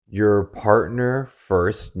Your partner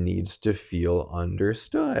first needs to feel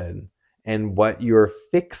understood. And what you're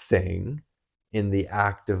fixing in the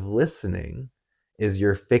act of listening is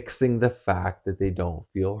you're fixing the fact that they don't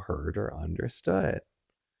feel heard or understood.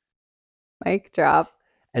 Mic drop.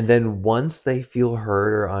 And then once they feel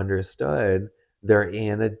heard or understood, they're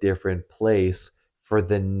in a different place for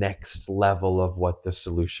the next level of what the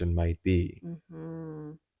solution might be.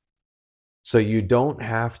 Mm-hmm. So you don't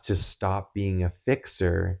have to stop being a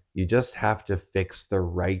fixer. You just have to fix the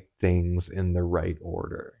right things in the right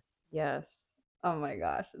order. Yes. Oh my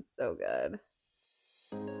gosh, it's so good.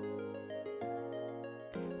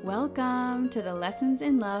 Welcome to the Lessons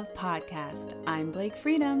in Love podcast. I'm Blake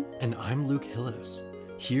Freedom. And I'm Luke Hillis.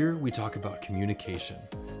 Here we talk about communication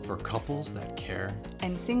for couples that care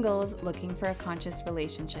and singles looking for a conscious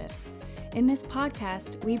relationship. In this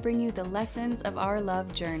podcast, we bring you the lessons of our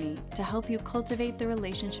love journey to help you cultivate the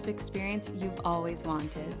relationship experience you've always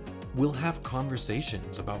wanted. We'll have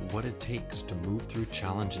conversations about what it takes to move through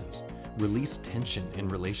challenges, release tension in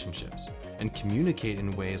relationships, and communicate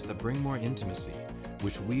in ways that bring more intimacy,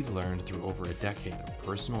 which we've learned through over a decade of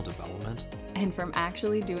personal development and from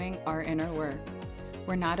actually doing our inner work.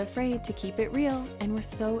 We're not afraid to keep it real, and we're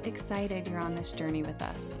so excited you're on this journey with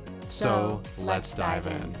us. So let's dive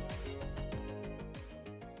in.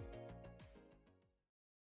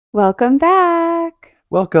 Welcome back.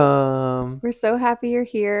 Welcome. We're so happy you're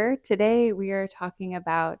here. Today we are talking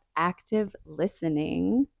about active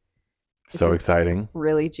listening. So exciting.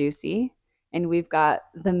 Really juicy. And we've got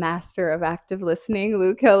the master of active listening,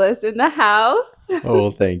 Luke Hillis, in the house.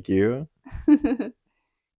 Oh, thank you.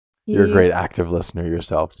 You're a great active listener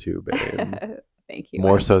yourself too, babe. Thank you.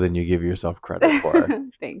 More so than you give yourself credit for.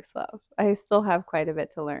 Thanks, love. I still have quite a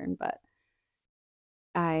bit to learn, but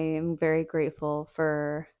I am very grateful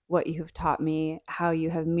for what you have taught me, how you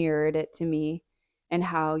have mirrored it to me, and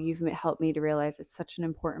how you've helped me to realize it's such an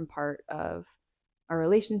important part of our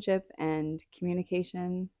relationship and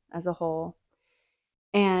communication as a whole.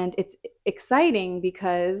 And it's exciting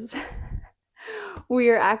because we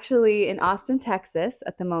are actually in Austin, Texas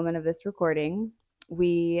at the moment of this recording.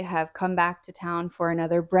 We have come back to town for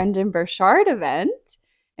another Brendon Burchard event.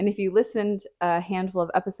 And if you listened a handful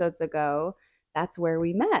of episodes ago, that's where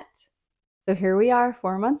we met. So here we are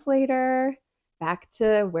 4 months later, back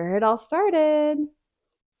to where it all started.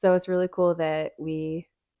 So it's really cool that we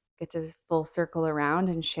get to full circle around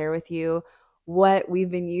and share with you what we've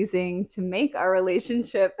been using to make our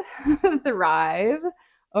relationship thrive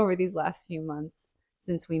over these last few months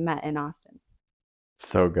since we met in Austin.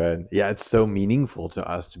 So good. Yeah, it's so meaningful to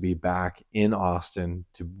us to be back in Austin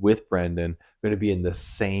with Brendon. We're going to be in the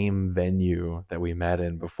same venue that we met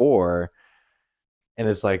in before. And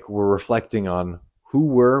it's like we're reflecting on who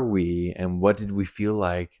were we and what did we feel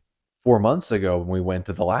like 4 months ago when we went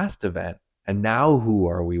to the last event. And now who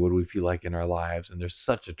are we? What do we feel like in our lives? And there's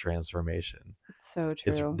such a transformation. It's so true.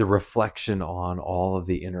 It's the reflection on all of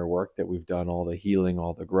the inner work that we've done, all the healing,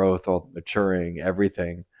 all the growth, all the maturing,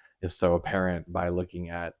 everything is so apparent by looking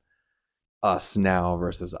at us now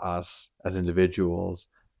versus us as individuals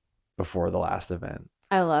before the last event.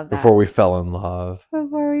 I love that. Before we fell in love.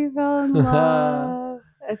 Before we fell in love.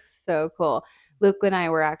 It's so cool. Luke and I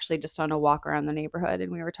were actually just on a walk around the neighborhood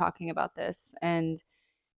and we were talking about this, and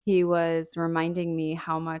he was reminding me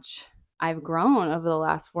how much I've grown over the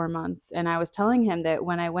last 4 months. And I was telling him that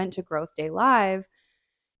when I went to Growth Day Live,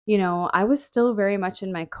 I was still very much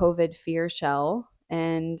in my COVID fear shell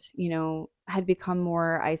and, had become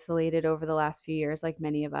more isolated over the last few years, like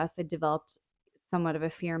many of us. I developed somewhat of a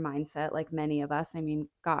fear mindset, like many of us. I mean,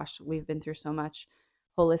 gosh, we've been through so much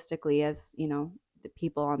holistically as, the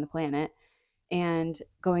people on the planet. And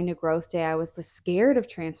going to Growth Day, I was scared of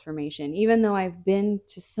transformation, even though I've been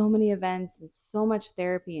to so many events and so much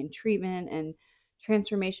therapy and treatment and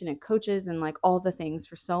transformation and coaches and like all the things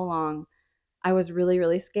for so long. I was really,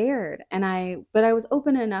 really scared. But I was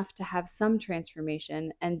open enough to have some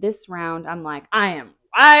transformation. And this round, I'm like, I am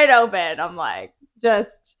wide open. I'm like,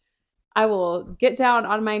 I will get down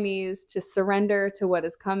on my knees to surrender to what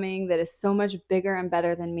is coming that is so much bigger and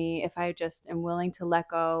better than me if I just am willing to let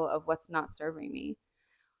go of what's not serving me.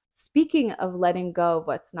 Speaking of letting go of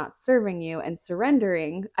what's not serving you and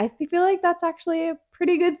surrendering, I feel like that's actually a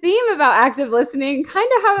pretty good theme about active listening, kind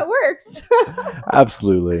of how it works.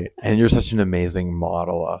 Absolutely. And you're such an amazing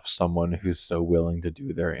model of someone who's so willing to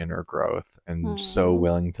do their inner growth and so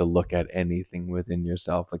willing to look at anything within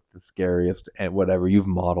yourself, like the scariest and whatever. You've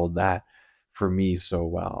modeled that for me so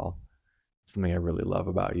well. It's something I really love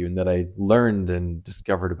about you and that I learned and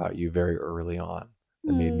discovered about you very early on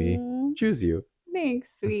that made me choose you. Thanks,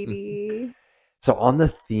 sweetie. So on the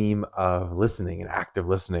theme of listening and active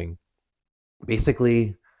listening,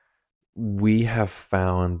 basically we have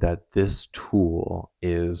found that this tool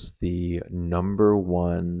is the number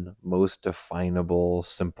one most definable,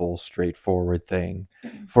 simple, straightforward thing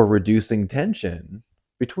for reducing tension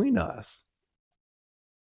between us.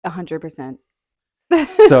 100%.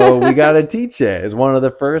 So we got to teach it. It's one of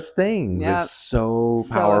the first things. Yep. It's so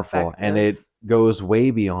So powerful, and effective. it goes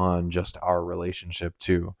way beyond just our relationship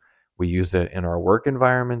too. We use it in our work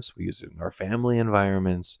environments, we use it in our family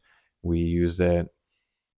environments, we use it,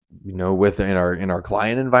 you know, in our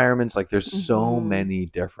client environments. Like there's so Mhm. many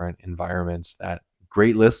different environments that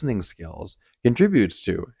great listening skills contributes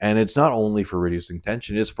to. And it's not only for reducing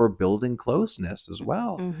tension, it's for building closeness as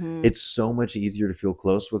well. Mhm. It's so much easier to feel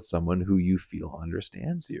close with someone who you feel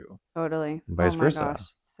understands you, Totally. and Oh vice my versa.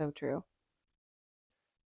 gosh, so true.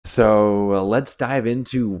 So let's dive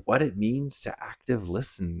into what it means to active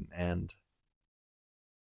listen. And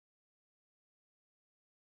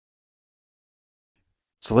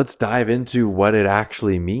so let's dive into what it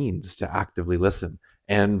actually means to actively listen.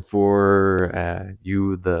 And for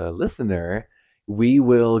you, the listener, we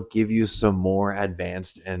will give you some more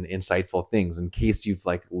advanced and insightful things in case you've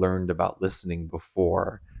like learned about listening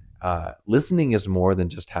before. Listening is more than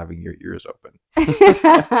just having your ears open.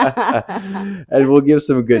 And we'll give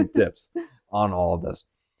some good tips on all of this.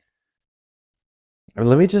 I mean,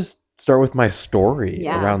 let me just start with my story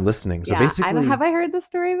Yeah. around listening. So Yeah. I don't basically, have I heard this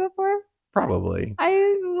story before? probably. I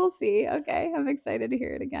will see. Okay. I'm excited to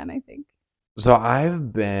hear it again, I think. So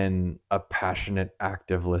I've been a passionate,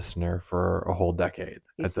 active listener for a whole decade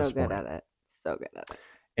He's at so this good point. at it. So good at it.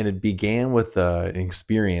 And it began with an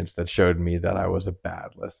experience that showed me that I was a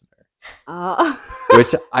bad listener, Oh.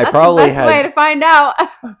 which I That's probably the best way had. to find out.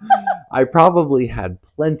 I probably had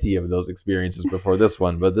plenty of those experiences before this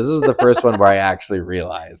one, but this is the first one where I actually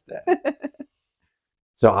realized it.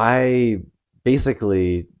 So I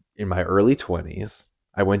basically, in my early 20s,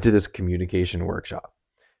 I went to this communication workshop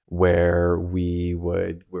where we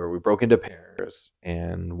broke into pairs,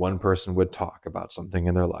 and one person would talk about something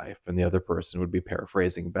in their life and the other person would be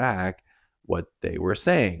paraphrasing back what they were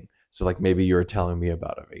saying. So like maybe you're telling me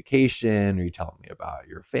about a vacation, or you're telling me about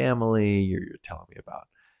your family, or you're telling me about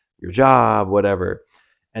your job, whatever.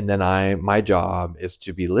 And then my job is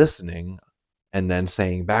to be listening and then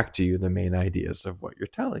saying back to you the main ideas of what you're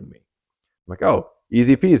telling me. I'm like, oh,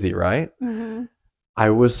 easy peasy, right? Mhm. I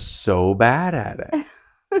was so bad at it.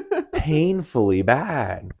 Painfully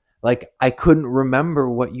bad. Like I couldn't remember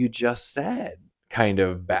what you just said, kind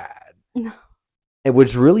of bad. No. And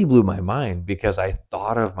which really blew my mind because I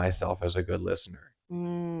thought of myself as a good listener.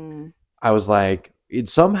 Mm. I was like,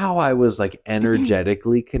 somehow I was like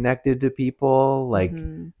energetically connected to people, like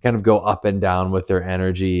Mhm. kind of go up and down with their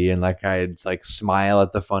energy, and like I'd like smile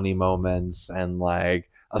at the funny moments and like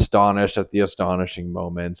astonished at the astonishing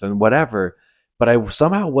moments and whatever. But I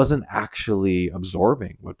somehow wasn't actually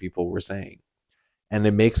absorbing what people were saying. And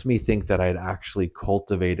it makes me think that I'd actually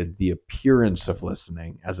cultivated the appearance of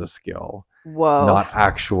listening as a skill, Whoa. not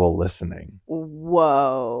actual listening.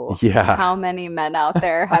 Whoa. Yeah. How many men out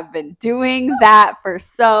there have been doing that for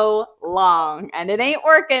so long and it ain't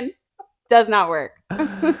working? Does not work.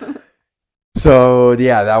 So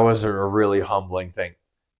yeah, that was a really humbling thing.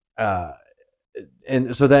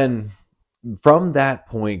 And so then from that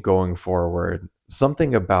point going forward,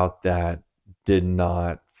 something about that did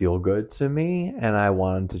not feel good to me, and I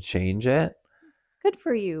wanted to change it. Good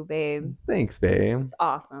for you, babe. Thanks, babe. It's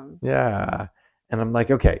awesome. Yeah. And I'm like,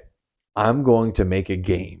 okay, I'm going to make a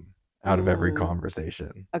game out of every Mm.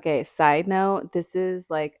 conversation. Okay, side note, this is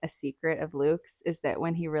like a secret of Luke's, is that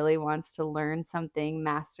when he really wants to learn something,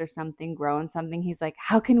 master something, grow in something, he's like,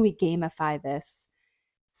 how can we gamify this?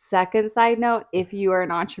 Second side note, if you are an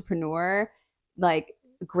entrepreneur, like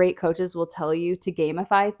great coaches will tell you to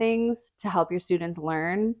gamify things to help your students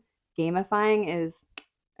learn. Gamifying is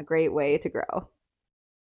a great way to grow.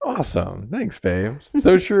 Awesome. Thanks, babe.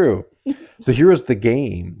 So true. So here was the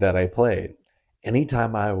game that I played.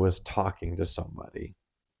 Anytime I was talking to somebody,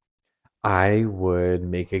 I would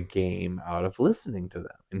make a game out of listening to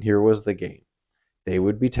them. And here was the game. They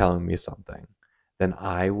would be telling me something. Then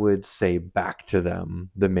I would say back to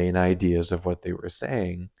them the main ideas of what they were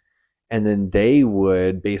saying. And then they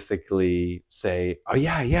would basically say, oh,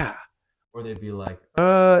 yeah, yeah. Or they'd be like,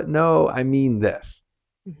 no, I mean this.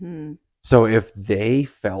 Mhm. So if they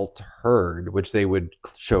felt heard, which they would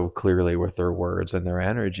show clearly with their words and their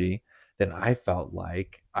energy, then I felt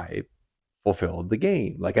like I fulfilled the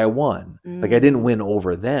game. Like I won. Like I didn't Mm, win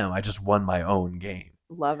over them. I just won my own game.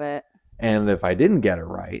 love it. And if I didn't get it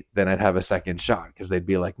right, then I'd have a second shot because they'd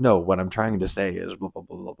be like, no, what I'm trying to say is blah, blah,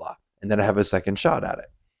 blah, blah, blah. and then I have a second shot at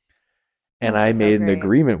it. And That's I so made an great.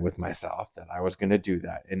 agreement with myself that I was going to do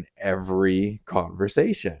that in every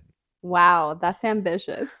conversation. Wow, that's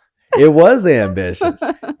ambitious. It was ambitious,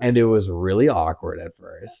 and it was really awkward at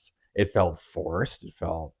first. It felt forced, it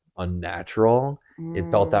felt unnatural. It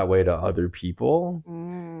felt that way to other people.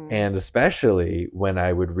 And especially when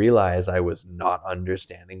I would realize I was not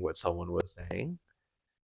understanding what someone was saying,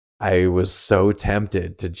 I was so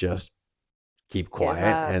tempted to just keep Give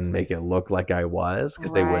quiet up. and make it look like I was,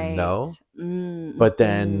 because they wouldn't know. Mm, But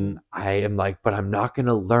then I am like, but I'm not going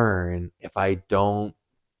to learn if I don't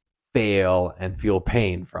fail and feel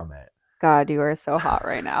pain from it. God, you are so hot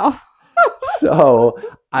right now. So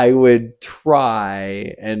I would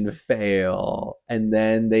try and fail, and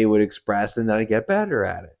then they would express, and then I'd get better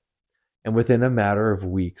at it. And within a matter of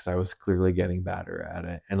weeks, I was clearly getting better at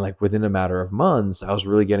it. And like within a matter of months, I was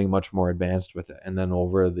really getting much more advanced with it. And then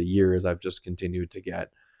over the years, I've just continued to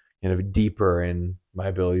get deeper in my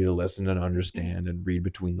ability to listen and understand and read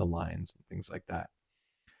between the lines and things like that.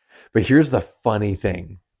 But here's the funny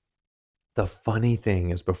thing. The funny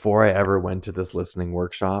thing is, before I ever went to this listening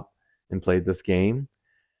workshop and played this game,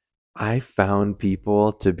 I found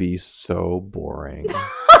people to be so boring.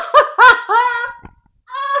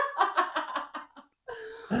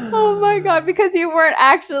 Oh my God, because you weren't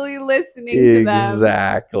actually listening to them.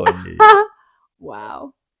 Exactly.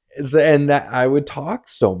 Wow. And that I would talk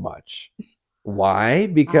so much. Why?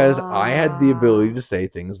 Because I had the ability to say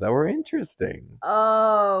things that were interesting.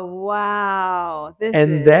 Oh, wow. This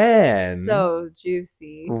And is then so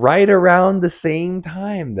juicy. right around the same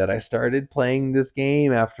time that I started playing this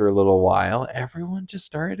game, after a little while, everyone just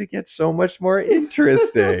started to get so much more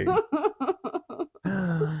interesting.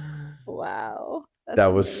 Wow. That's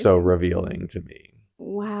That was so amazing. revealing to me.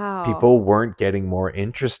 Wow. People weren't getting more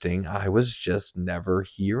interesting. I was just never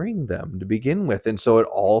hearing them to begin with. And so it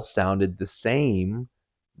all sounded the same,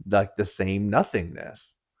 like the same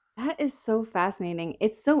nothingness. That is so fascinating.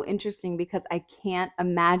 It's so interesting because I can't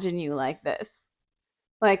imagine you like this.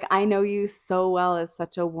 Like, I know you so well as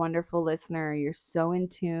such a wonderful listener. You're so in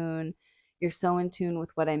tune. You're so in tune with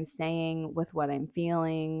what I'm saying, with what I'm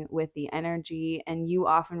feeling, with the energy. And you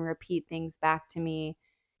often repeat things back to me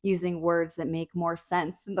using words that make more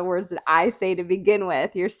sense than the words that I say to begin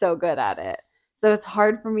with. You're so good at it. So it's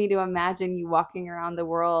hard for me to imagine you walking around the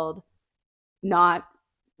world not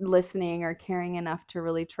listening or caring enough to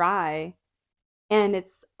really try. And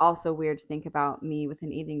it's also weird to think about me with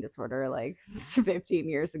an eating disorder like 15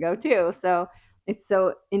 years ago, too. So it's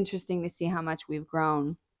so interesting to see how much we've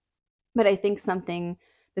grown. But I think something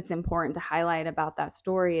that's important to highlight about that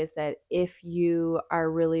story is that if you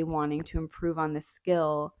are really wanting to improve on this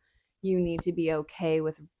skill, you need to be okay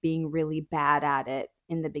with being really bad at it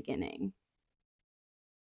in the beginning.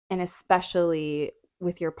 And especially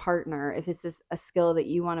with your partner, if this is a skill that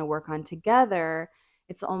you want to work on together,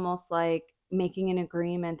 it's almost like making an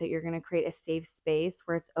agreement that you're going to create a safe space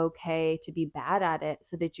where it's okay to be bad at it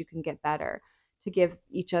so that you can get better, to give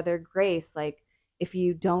each other grace. Like, if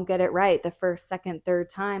you don't get it right the first, second, third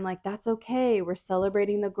time, like, that's okay. We're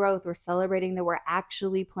celebrating the growth. We're celebrating that we're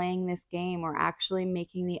actually playing this game. We're actually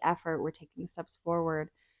making the effort. We're taking steps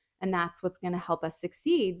forward. And that's what's going to help us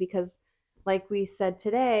succeed, because like we said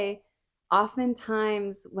today,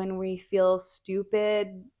 oftentimes when we feel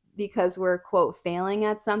stupid because we're, quote, failing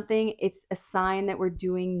at something, it's a sign that we're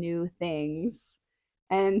doing new things.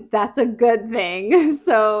 And that's a good thing.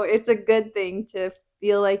 So it's a good thing to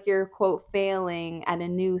feel like you're, quote, failing at a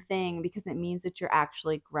new thing, because it means that you're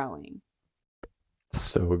actually growing.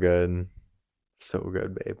 So good. So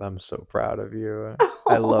good, babe. I'm so proud of you.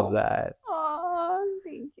 I love that. Oh,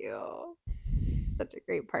 thank you. Such a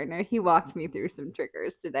great partner. He walked me through some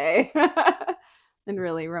triggers today and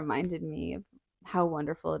really reminded me of how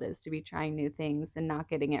wonderful it is to be trying new things and not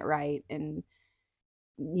getting it right. And,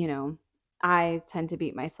 you know, I tend to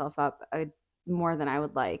beat myself up more than I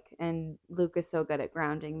would like. And Luke is so good at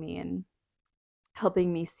grounding me and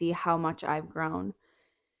helping me see how much I've grown.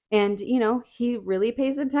 And, he really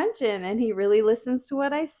pays attention and he really listens to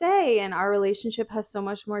what I say. And our relationship has so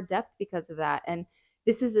much more depth because of that. And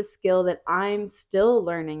this is a skill that I'm still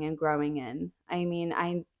learning and growing in. I mean,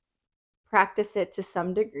 I practice it to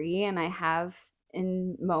some degree and I have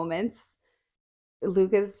in moments.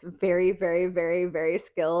 Luke is very, very, very, very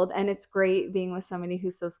skilled. And it's great being with somebody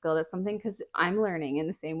who's so skilled at something, because I'm learning in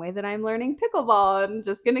the same way that I'm learning pickleball and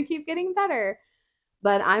just going to keep getting better.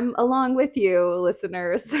 But I'm along with you,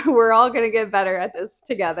 listeners. We're all going to get better at this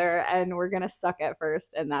together, and we're going to suck at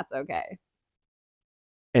first, and that's okay.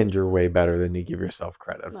 And you're way better than you give yourself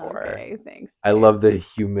credit for. Okay, thanks. I babe. love the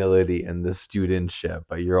humility and the studentship,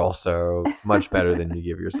 but you're also much better than you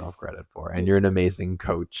give yourself credit for. And you're an amazing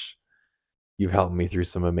coach. You've helped me through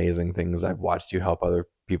some amazing things. I've watched you help other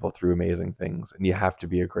people through amazing things. And you have to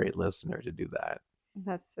be a great listener to do that.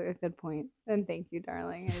 That's a good point. And thank you,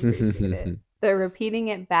 darling. I appreciate it. The repeating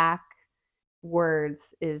it back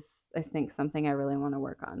words is, I think, something I really want to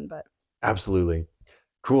work on. But Absolutely.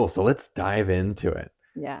 Cool. So let's dive into it.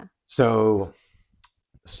 yeah. So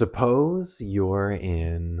suppose you're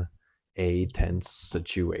in a tense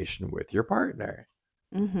situation with your partner.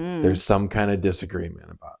 Mm-hmm. There's some kind of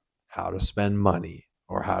disagreement about how to spend money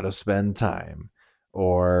or how to spend time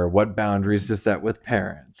or what boundaries to set with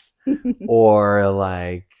parents or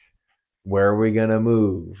like where are we going to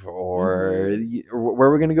move or where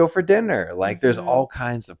are we going to go for dinner. Like there's all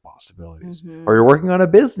kinds of possibilities. Or you're working on a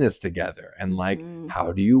business together and like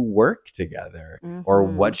how do you work together or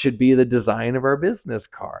what should be the design of our business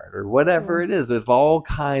card or whatever it is. There's all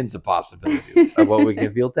kinds of possibilities of what we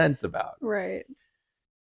can feel tense about. Right.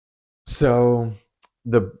 So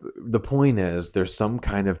the point is there's some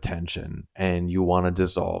kind of tension and you want to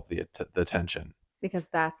dissolve the tension. Because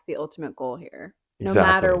that's the ultimate goal here. Exactly. No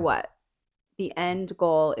matter what. The end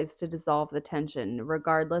goal is to dissolve the tension,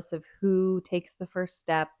 regardless of who takes the first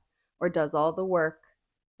step or does all the work.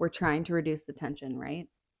 We're trying to reduce the tension, right?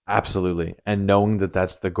 Absolutely. And knowing that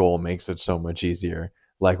that's the goal makes it so much easier.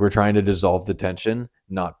 Like we're trying to dissolve the tension,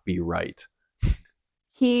 not be right.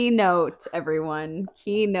 Keynote, everyone.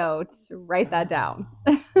 Keynote. Write that down.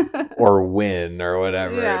 Or win or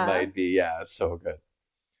whatever it might be. Yeah, it's so good.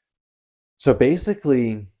 So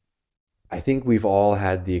basically, I think we've all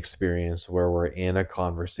had the experience where we're in a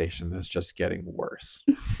conversation that's just getting worse.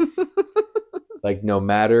 Like no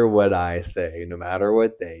matter what I say, no matter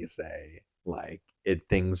what they say, like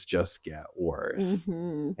things just get worse.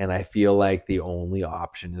 And I feel like the only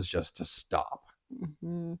option is just to stop.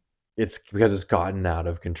 It's because it's gotten out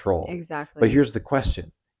of control. Exactly. But here's the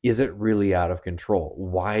question. Is it really out of control?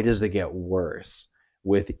 Why does it get worse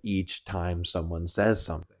with each time someone says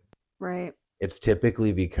something? Right. It's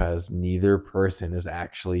typically because neither person is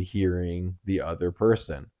actually hearing the other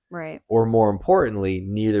person. Right. Or more importantly,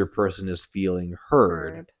 neither person is feeling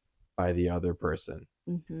heard by the other person.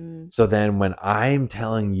 So then when I'm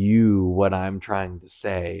telling you what I'm trying to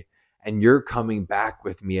say and you're coming back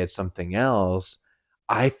with me at something else,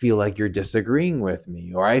 I feel like you're disagreeing with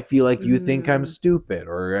me, or I feel like you think I'm stupid,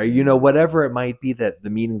 or, you know, whatever it might be that the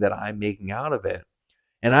meaning that I'm making out of it.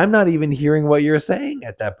 And I'm not even hearing what you're saying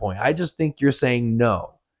at that point. I just think you're saying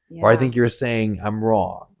no, or I think you're saying I'm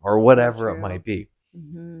wrong, or whatever it might be.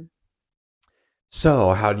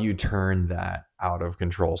 So how do you turn that out of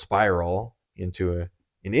control spiral into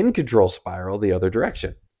an in control spiral the other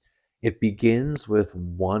direction? It begins with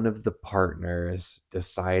one of the partners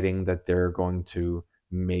deciding that they're going to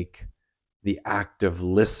make the act of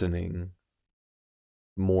listening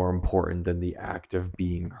more important than the act of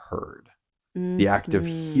being heard. The act of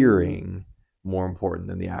hearing more important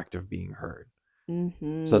than the act of being heard.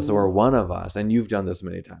 So where one of us, and you've done this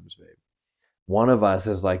many times, babe, one of us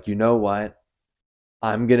is like, you know what?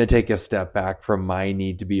 I'm going to take a step back from my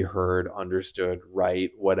need to be heard, understood,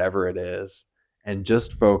 right, whatever it is, and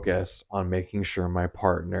just focus on making sure my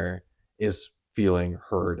partner is feeling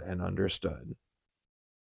heard and understood.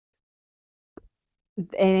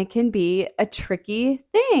 And it can be a tricky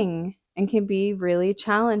thing and can be really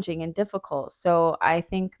challenging and difficult. So I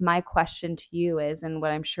think my question to you is, and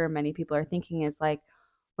what I'm sure many people are thinking is like,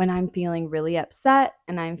 when I'm feeling really upset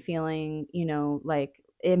and I'm feeling, you know, like,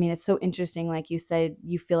 I mean, it's so interesting. Like you said,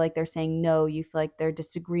 you feel like they're saying no, you feel like they're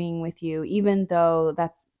disagreeing with you, even though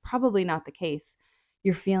that's probably not the case.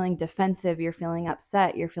 You're feeling defensive, you're feeling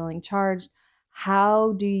upset, you're feeling charged.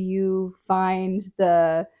 How do you find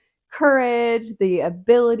the courage, the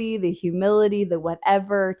ability, the humility, the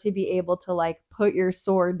whatever to be able to like put your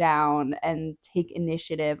sword down and take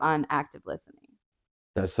initiative on active listening?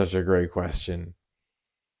 That's such a great question.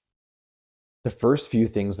 The first few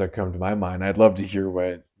things that come to my mind, I'd love to hear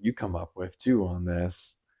what you come up with too on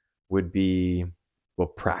this, would be, well,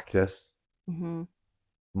 practice.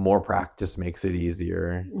 More practice makes it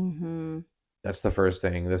easier. That's the first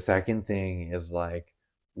thing. The second thing is like,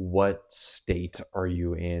 what state are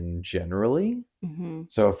you in generally?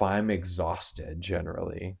 So if I'm exhausted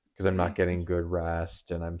generally, because I'm not getting good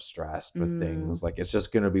rest and I'm stressed with things, like it's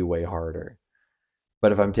just going to be way harder.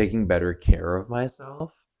 But if I'm taking better care of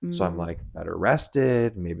myself, so I'm like better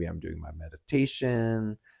rested, maybe I'm doing my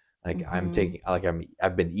meditation, like I'm taking, like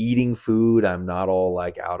I've been eating food, I'm not all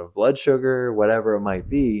like out of blood sugar, whatever it might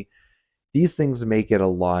be. These things make it a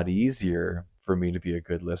lot easier for me to be a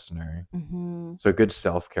good listener. Mm-hmm. So good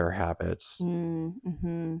self-care habits.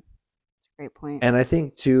 Mm-hmm. That's a great point. And I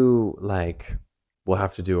think too, like, we'll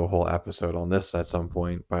have to do a whole episode on this at some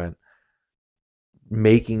point, but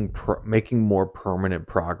making more permanent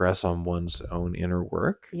progress on one's own inner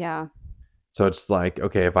work. Yeah. So it's like,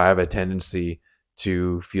 okay, if I have a tendency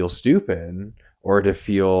to feel stupid or to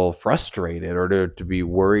feel frustrated or to be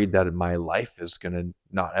worried that my life is going to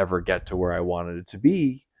not ever get to where I wanted it to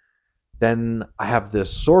be, then I have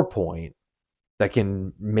this sore point that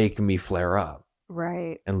can make me flare up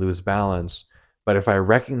Right. and lose balance. But if I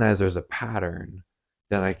recognize there's a pattern,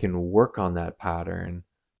 then I can work on that pattern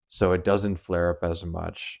so it doesn't flare up as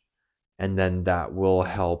much. And then that will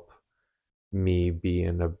help me be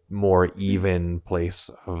in a more even place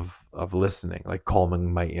of listening, like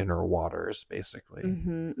calming my inner waters, basically.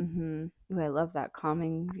 Mm-hmm. Mm-hmm. Ooh, I love that,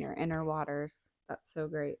 calming your inner waters. That's so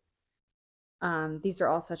great. These are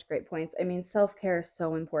all such great points. I mean, self-care is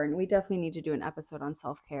so important. We definitely need to do an episode on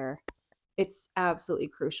self-care. It's absolutely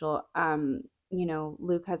crucial.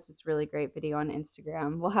 Luke has this really great video on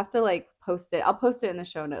Instagram. We'll have to like post it. I'll post it in the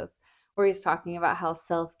show notes where he's talking about how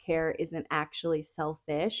self-care isn't actually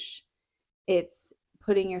selfish. It's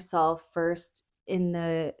putting yourself first in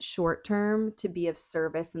the short term to be of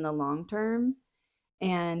service in the long term.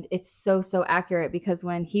 And it's so, so accurate because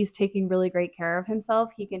when he's taking really great care of himself,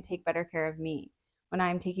 he can take better care of me. When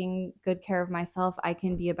I'm taking good care of myself, I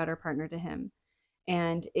can be a better partner to him.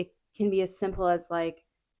 And it can be as simple as like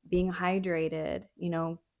being hydrated,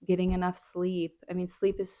 getting enough sleep. I mean,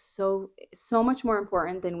 sleep is so much more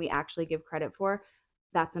important than we actually give credit for.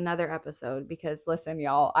 That's another episode because listen,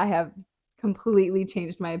 y'all, I have completely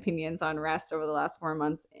changed my opinions on rest over the last 4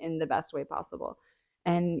 months in the best way possible.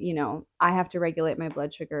 And, I have to regulate my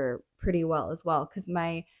blood sugar pretty well as well cuz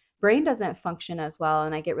my brain doesn't function as well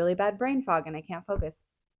and I get really bad brain fog and I can't focus.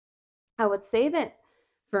 I would say that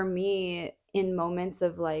for me, in moments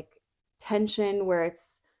of like tension where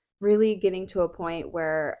it's really getting to a point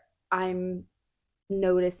where I'm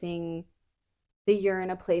noticing that you're in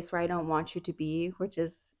a place where I don't want you to be, which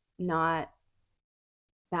is not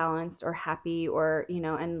balanced or happy or,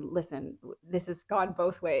 and listen, this has gone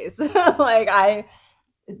both ways.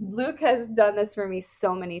 Luke has done this for me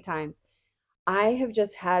so many times. I have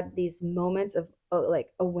just had these moments of like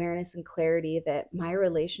awareness and clarity that my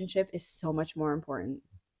relationship is so much more important.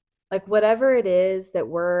 Like whatever it is that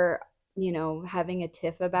we're, having a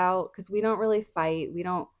tiff about, because we don't really fight, we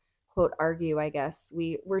don't quote argue, I guess.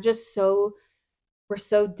 We're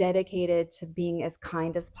so dedicated to being as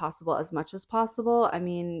kind as possible, as much as possible. I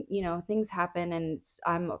mean, things happen and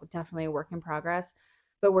I'm definitely a work in progress,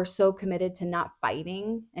 but we're so committed to not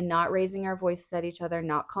fighting and not raising our voices at each other,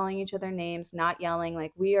 not calling each other names, not yelling.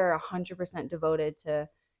 Like we are 100% devoted to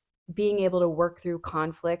being able to work through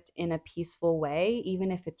conflict in a peaceful way,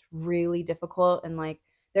 even if it's really difficult. And like,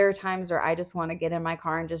 there are times where I just want to get in my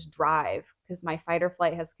car and just drive because my fight or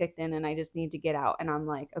flight has kicked in and I just need to get out. And I'm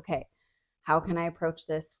like, okay, how can I approach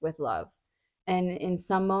this with love? And in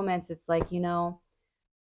some moments, it's like,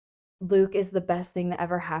 Luke is the best thing that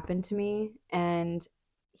ever happened to me. And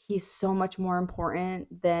he's so much more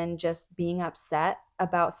important than just being upset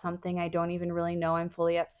about something I don't even really know I'm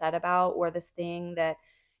fully upset about, or this thing that,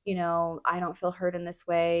 I don't feel heard in this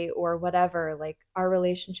way, or whatever. Like, our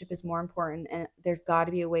relationship is more important, and there's got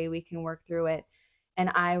to be a way we can work through it. And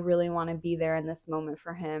I really want to be there in this moment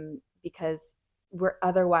for him because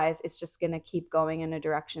otherwise it's just going to keep going in a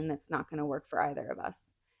direction that's not going to work for either of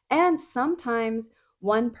us. And sometimes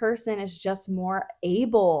one person is just more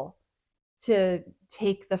able to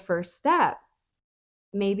take the first step.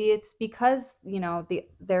 Maybe it's because,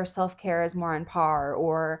 their self-care is more on par,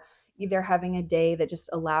 or they're having a day that just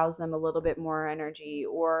allows them a little bit more energy,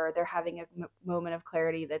 or they're having a moment of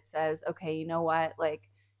clarity that says, okay, you know what, like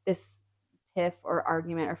this tiff or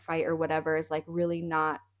argument or fight or whatever is like really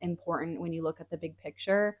not important when you look at the big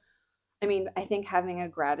picture. I mean, I think having a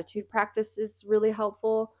gratitude practice is really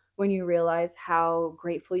helpful when you realize how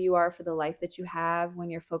grateful you are for the life that you have, when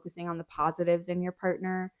you're focusing on the positives in your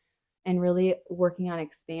partner and really working on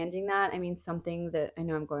expanding that. I mean, something that I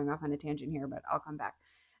know I'm going off on a tangent here, but I'll come back.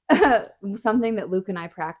 Something that Luke and I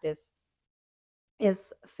practice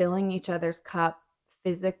is filling each other's cup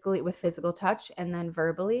physically with physical touch and then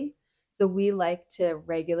verbally. So we like to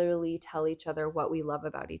regularly tell each other what we love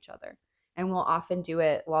about each other. And we'll often do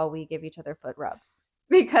it while we give each other foot rubs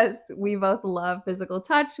because we both love physical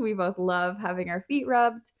touch. We both love having our feet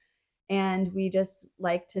rubbed. And we just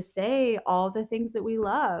like to say all the things that we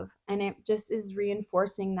love. And it just is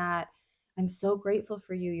reinforcing that I'm so grateful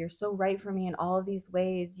for you. You're so right for me in all of these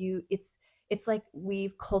ways. It's like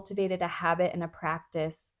we've cultivated a habit and a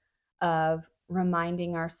practice of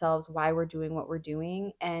reminding ourselves why we're doing what we're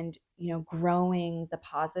doing, and growing the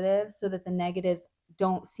positives so that the negatives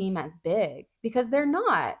don't seem as big, because they're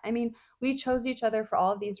not. I mean, we chose each other for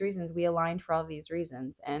all of these reasons, we aligned for all of these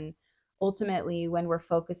reasons, and ultimately when we're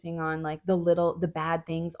focusing on like the bad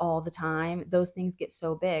things all the time, those things get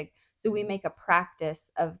so big. So we make a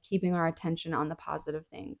practice of keeping our attention on the positive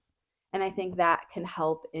things, and I think that can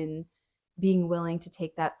help in being willing to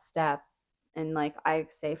take that step and, like I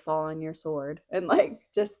say, fall on your sword and like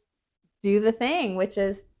just do the thing, which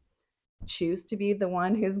is choose to be the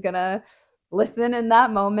one who's gonna listen in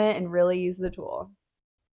that moment and really use the tool.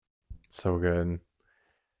 So good.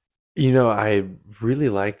 I really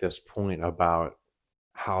like this point about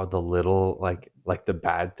how the little like the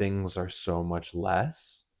bad things are so much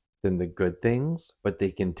less than the good things, but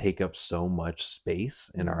they can take up so much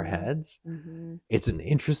space in our Mm-hmm. heads. Mm-hmm. It's an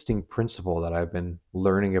interesting principle that I've been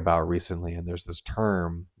learning about recently, and there's this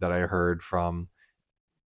term that I heard from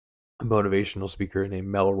a motivational speaker named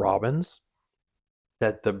Mel Robbins,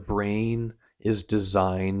 that the brain is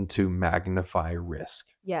designed to magnify risk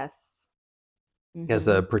Yes. as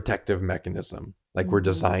a Mm-hmm. protective mechanism. Like we're Mm-hmm.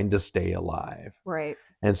 designed to stay alive. Right.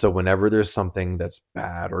 And so whenever there's something that's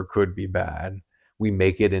bad or could be bad, we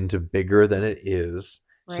make it into bigger than it is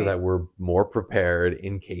so Right. that we're more prepared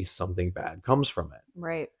in case something bad comes from it.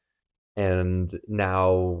 Right. And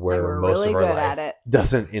now And where we're most of really our good at life it.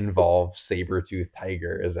 doesn't involve saber-toothed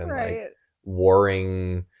tigers and like Right.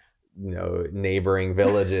 warring, neighboring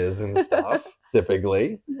villages and stuff,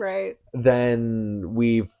 typically, Right. then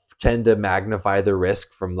we tend to magnify the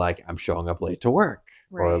risk from like I'm showing up late to work,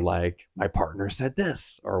 or Right. like my partner said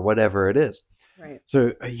this, or whatever it is. Right.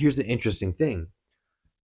 So here's the interesting thing.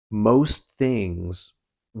 Most things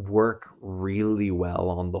work really well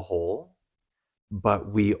on the whole,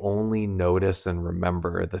 but we only notice and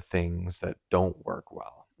remember the things that don't work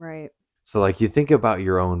well. Right. So like you think about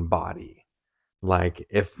your own body. Like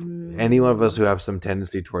if any one of us Mm. who have some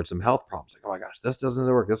tendency towards some health problems, like, oh my gosh, this doesn't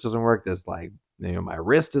work, this like, my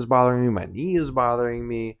wrist is bothering me, my knee is bothering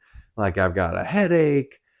me, like I've got a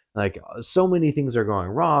headache, like so many things are going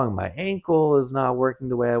wrong, my ankle is not working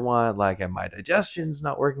the way I want, like, and my digestion's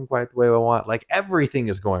not working quite the way I want, like everything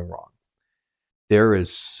is going wrong. There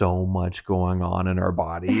is so much going on in our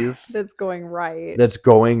bodies That's going right. that's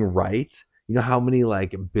going right. You know how many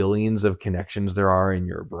like billions of connections there are in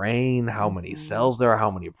your brain, how many Mm-hmm. cells there are,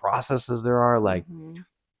 how many processes there are. Like Mm-hmm.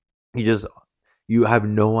 you have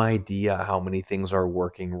no idea how many things are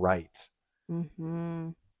working right. Mm-hmm.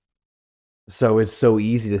 So it's so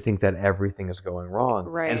easy to think that everything is going wrong.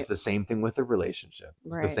 And it's Right. the same thing with the relationship.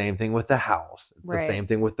 It's the Right. same thing with the house. It's the Right. same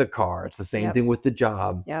thing with the car. It's the same Yep. thing with the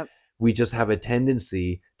job. Yep. We just have a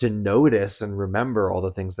tendency to notice and remember all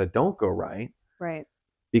the things that don't go right Right.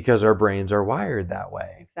 because our brains are wired that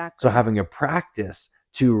way. So Exactly. having a practice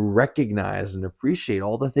to recognize and appreciate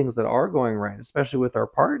all the things that are going right, especially with our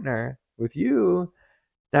partner, with you,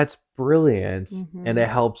 that's brilliant. And Mm-hmm. it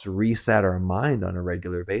helps reset our mind on a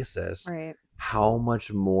regular basis Right. how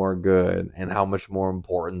much more good and how much more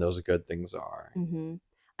important those good things are. Mm-hmm.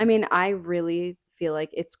 I mean, I really feel like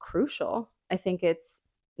it's crucial. I think it's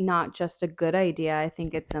not just a good idea. I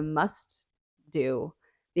think it's a must do,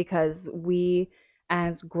 because we,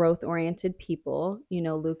 as growth oriented people,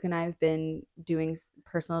 Luke and I have been doing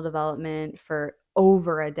personal development for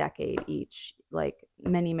over a decade each, like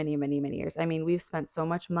many, many, many, many years. I mean, we've spent so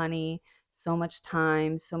much money, so much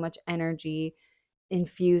time, so much energy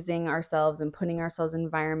infusing ourselves and putting ourselves in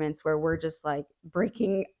environments where we're just like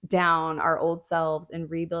breaking down our old selves and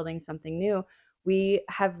rebuilding something new. We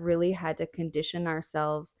have really had to condition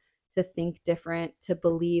ourselves to think different, to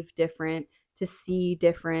believe different, to see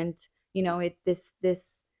different.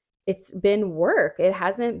 It's been work. It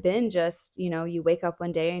hasn't been just, you wake up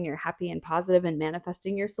one day and you're happy and positive and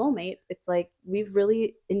manifesting your soulmate. It's like we've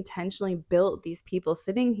really intentionally built these people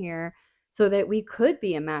sitting here so that we could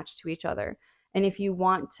be a match to each other. And if you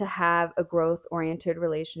want to have a growth oriented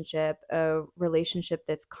relationship, a relationship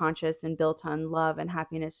that's conscious and built on love and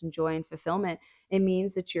happiness and joy and fulfillment, it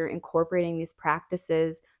means that you're incorporating these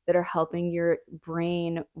practices that are helping your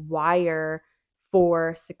brain wire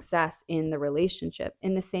for success in the relationship,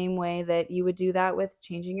 in the same way that you would do that with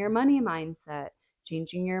changing your money mindset,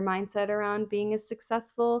 changing your mindset around being a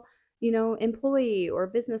successful, employee or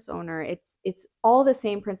business owner. It's all the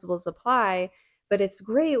same principles apply. But it's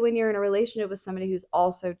great when you're in a relationship with somebody who's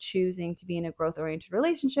also choosing to be in a growth oriented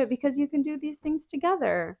relationship, because you can do these things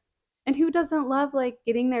together. And who doesn't love like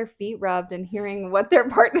getting their feet rubbed and hearing what their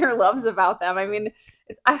partner loves about them? I mean,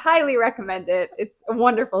 I highly recommend it. It's a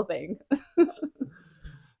wonderful thing.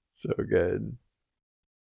 So good.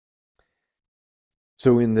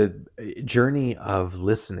 So in the journey of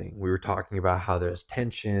listening, we were talking about how there's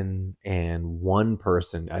tension and one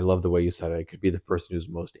person, I love the way you said it, it could be the person who's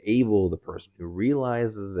most able, the person who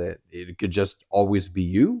realizes it. It could just always be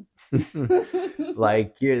you.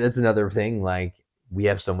 Like, yeah, that's another thing. Like, we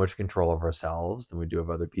have so much control of ourselves than we do of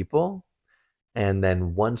other people. And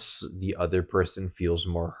then once the other person feels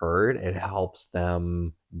more heard, it helps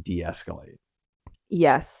them de-escalate.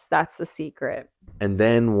 Yes, that's the secret. And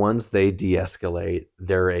then once they de-escalate,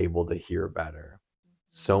 they're able to hear better.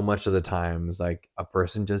 So much of the times, like, a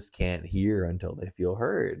person just can't hear until they feel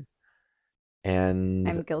heard. And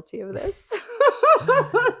I'm guilty of this.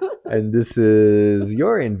 and this is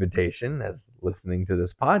your invitation as listening to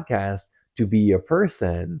this podcast to be a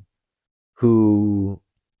person who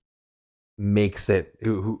makes it,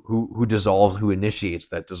 who dissolves, who initiates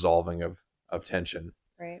that dissolving of tension.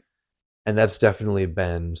 Right. And that's definitely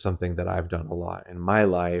been something that I've done a lot in my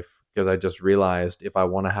life, because I just realized if I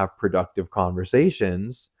want to have productive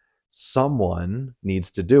conversations, someone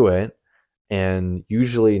needs to do it. And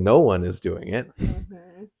usually no one is doing it.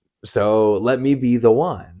 Mhm. So let me be the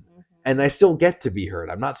one. Mhm. And I still get to be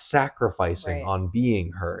heard. I'm not sacrificing Right. on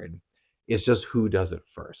being heard. It's just who does it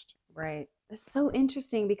first. Right. It's so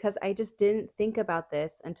interesting because I just didn't think about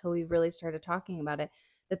this until we really started talking about it,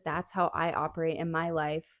 that that's how I operate in my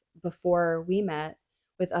life before we met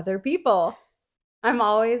with other people. I'm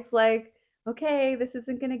always like, okay, this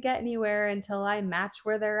isn't going to get anywhere until I match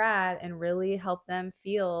where they're at and really help them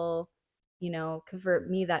feel, for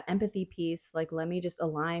me, that empathy piece, like, let me just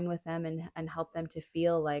align with them and help them to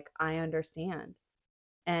feel like I understand.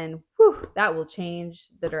 And whew, that will change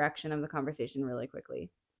the direction of the conversation really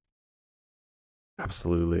quickly.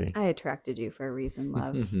 Absolutely. I attracted you for a reason,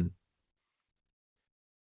 love.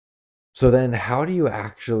 So then how do you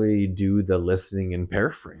actually do the listening and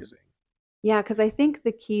paraphrasing? Yeah, because I think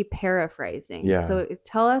the key paraphrasing. Yeah. So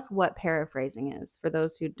tell us what paraphrasing is for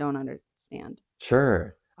those who don't understand.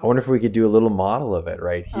 Sure. I wonder if we could do a little model of it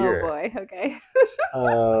right Oh here. boy. Okay.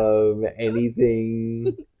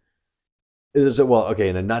 Anything. Well, okay,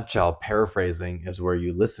 in a nutshell, paraphrasing is where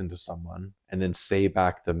you listen to someone and then say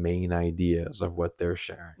back the main ideas of what they're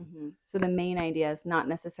sharing. Mm-hmm. So the main idea is not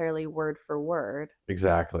necessarily word for word.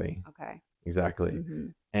 Exactly. Okay. Exactly. Mm-hmm.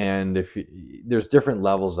 And there's different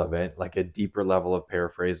levels of it, like a deeper level of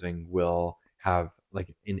paraphrasing will have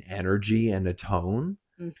like an energy and a tone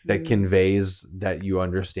that conveys that you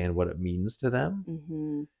understand what it means to them.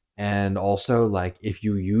 Mm-hmm. And also, like, if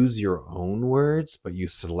you use your own words but you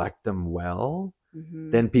select them well,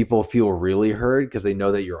 Mm-hmm. then people feel really heard because they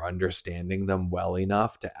know that you're understanding them well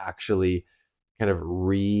enough to actually kind of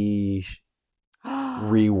reword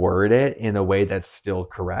it in a way that's still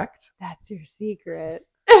correct. That's your secret.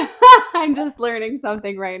 I'm just learning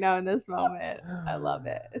something right now in this moment. I love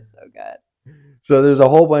it. It's so good. So there's a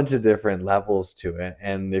whole bunch of different levels to it.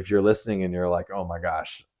 And if you're listening and you're like, oh my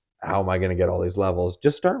gosh, how am I going to get all these levels?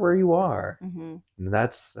 Just start where you are. Mm-hmm. And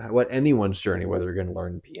that's what anyone's journey, whether you're going to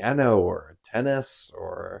learn piano or tennis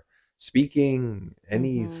or speaking,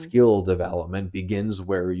 any skill development begins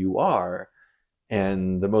where you are.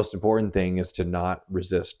 And the most important thing is to not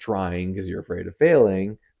resist trying because you're afraid of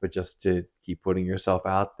failing, but just to keep putting yourself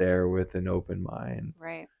out there with an open mind.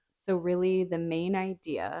 Right. So really the main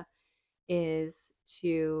idea is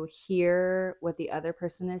to hear what the other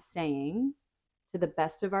person is saying to the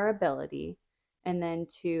best of our ability, and then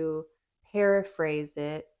to paraphrase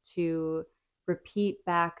it, to repeat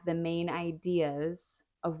back the main ideas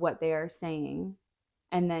of what they are saying,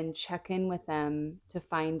 and then check in with them to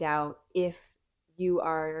find out if you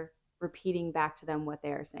are repeating back to them what they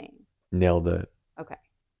are saying. Nailed it. Okay.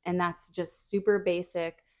 And that's just super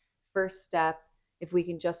basic. First step. If we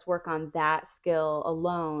can just work on that skill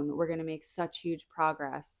alone, we're going to make such huge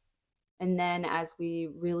progress. And then as we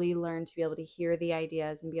really learn to be able to hear the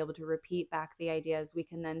ideas and be able to repeat back the ideas, we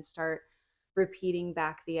can then start repeating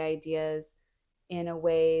back the ideas in a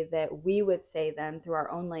way that we would say them through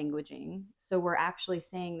our own languaging. So we're actually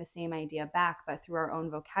saying the same idea back, but through our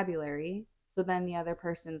own vocabulary. So then the other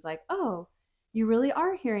person's like, oh, you really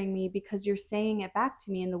are hearing me because you're saying it back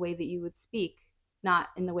to me in the way that you would speak, not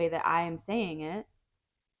in the way that I am saying it.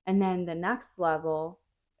 And then the next level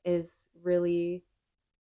is really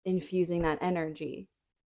infusing that energy.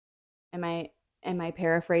 Am I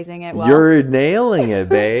paraphrasing it well? You're nailing it,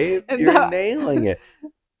 babe. You're nailing it.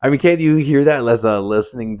 I mean, can't you hear that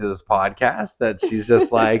listening to this podcast? That she's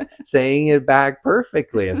just like saying it back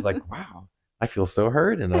perfectly. It's like, wow, I feel so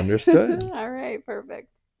heard and understood. All right, perfect.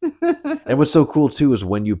 And what's so cool too is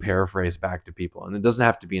when you paraphrase back to people, and it doesn't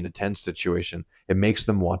have to be in a tense situation, it makes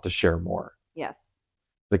them want to share more. Yes.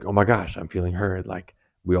 Like, oh my gosh, I'm feeling heard. Like,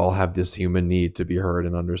 we all have this human need to be heard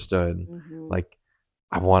and understood. Mhm. Like,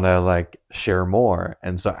 I want to like share more.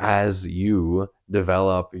 And so as you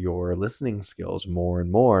develop your listening skills more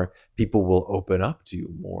and more, people will open up to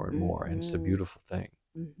you more and more. And it's a Mhm. beautiful thing.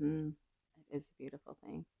 Mhm. It is a beautiful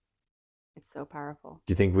thing. It's so powerful.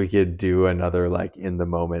 Do you think we could do another like in the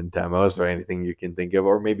moment demos or anything you can think of?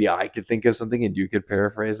 Or maybe I could think of something and you could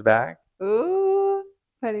paraphrase back? Ooh,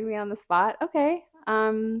 putting me on the spot. Okay.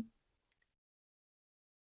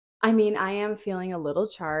 I mean, I am feeling a little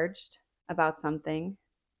charged about something.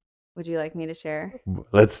 Would you like me to share?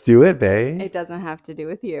 Let's do it, babe. It doesn't have to do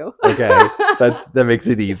with you. Okay. That makes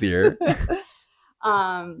it easier.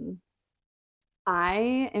 um,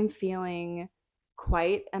 I am feeling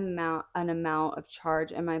quite an amount of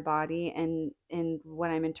charge in my body and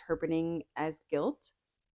what I'm interpreting as guilt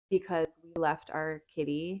because we left our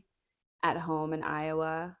kitty at home in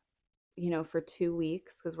Iowa, for 2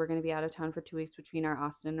 weeks because we're going to be out of town for 2 weeks between our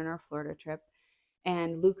Austin and our Florida trip.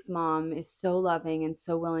 And Luke's mom is so loving and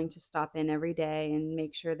so willing to stop in every day and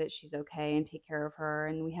make sure that she's okay and take care of her.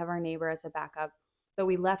 And we have our neighbor as a backup. But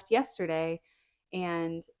we left yesterday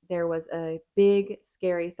and there was a big,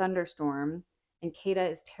 scary thunderstorm. And Kata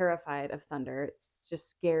is terrified of thunder. It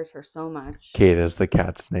just scares her so much. Kate is the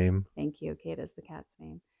cat's name. Thank you. Kata is the cat's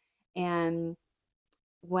name. And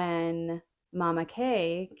when Mama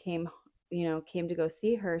Kay came to go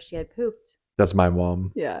see her, she had pooped. That's my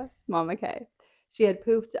mom. Yeah, Mama Kay. She had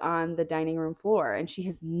pooped on the dining room floor, and she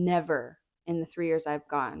has never, in the 3 years I've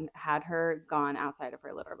had her gone outside of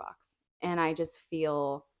her litter box. And I just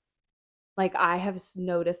feel like I have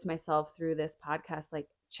noticed myself through this podcast, like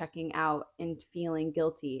checking out and feeling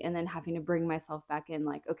guilty, and then having to bring myself back in,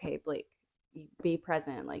 like, okay, Blake, be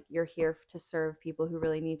present. Like, you're here to serve people who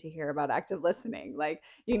really need to hear about active listening. Like,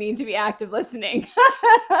 you need to be active listening.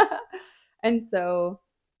 And so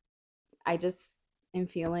I just am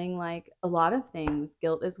feeling like a lot of things.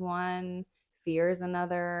 Guilt is one, fear is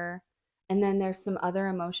another. And then there's some other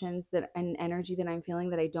emotions and energy that I'm feeling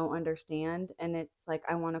that I don't understand. And it's like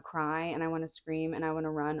I want to cry and I want to scream and I want to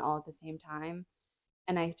run all at the same time.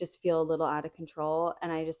 And I just feel a little out of control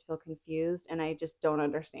and I just feel confused and I just don't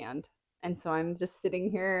understand. And so I'm just sitting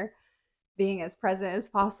here being as present as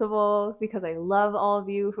possible because I love all of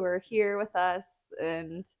you who are here with us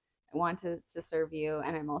and I want to serve you.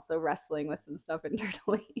 And I'm also wrestling with some stuff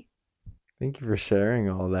internally. Thank you for sharing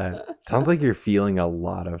all that. Sounds like you're feeling a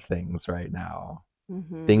lot of things right now.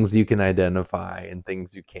 Mm-hmm. Things you can identify and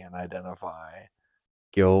things you can't identify.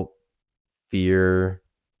 Guilt, fear,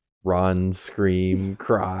 run, scream,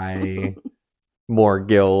 cry, more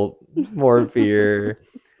guilt, more fear.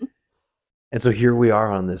 And so here we are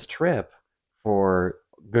on this trip for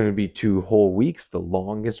going to be 2 whole weeks, the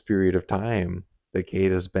longest period of time that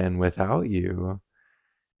Kate has been without you.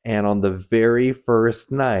 And on the very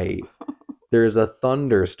first night, there's a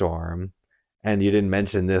thunderstorm. And you didn't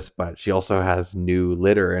mention this, but she also has new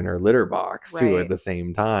litter in her litter box too at Right. the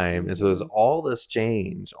same time. And so there's Mhm. all this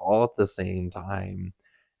change all at the same time.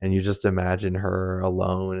 And you just imagine her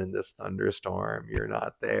alone in this thunderstorm. You're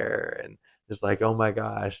not there. And just like, oh my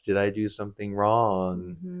gosh, did I do something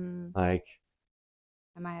wrong? Mhm. Like,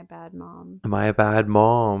 Am I a bad mom? am I a bad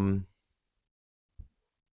mom?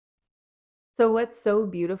 So what's so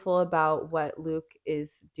beautiful about what Luke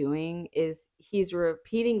is doing is he's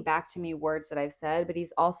repeating back to me words that I've said, but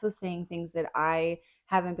he's also saying things that I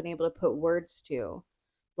haven't been able to put words to.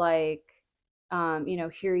 Like,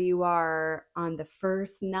 here you are on the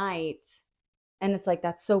first night. And it's like,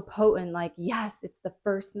 that's so potent. Like, yes, it's the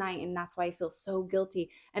first night. And that's why I feel so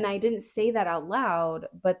guilty. And I didn't say that out loud,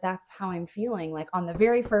 but that's how I'm feeling. Like, on the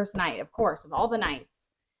very first night, of course, of all the nights.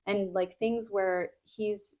 And like things where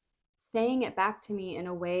he's saying it back to me in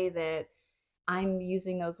a way that I'm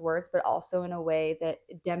using those words, but also in a way that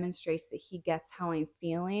demonstrates that he gets how I'm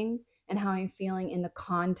feeling and how I'm feeling in the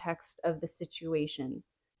context of the situation.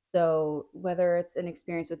 So whether it's an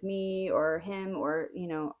experience with me or him or,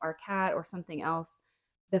 our cat or something else,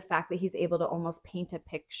 the fact that he's able to almost paint a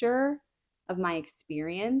picture of my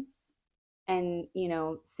experience and,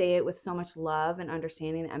 say it with so much love and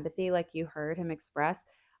understanding and empathy, like you heard him express,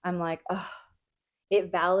 I'm like, oh,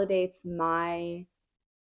 it validates my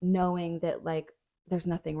knowing that, like, there's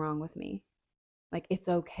nothing wrong with me. Like, it's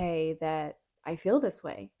okay that I feel this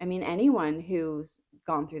way. I mean, anyone who's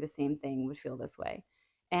gone through the same thing would feel this way.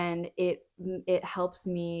 And it helps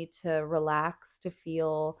me to relax, to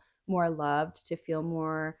feel more loved, to feel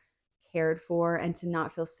more cared for, and to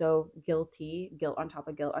not feel so guilt on top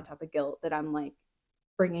of guilt on top of guilt that I'm like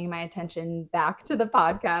bringing my attention back to the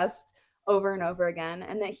podcast over and over again,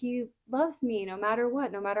 and that he loves me no matter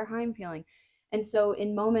what, no matter how I'm feeling. And so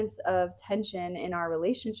in moments of tension in our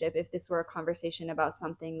relationship, if this were a conversation about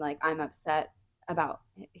something like I'm upset about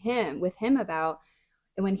him about,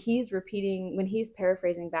 and when he's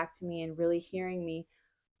paraphrasing back to me and really hearing me,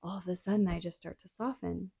 all of a sudden I just start to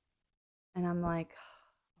soften. And I'm like,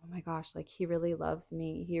 oh my gosh, like he really loves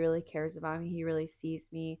me. He really cares about me. He really sees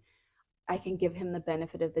me. I can give him the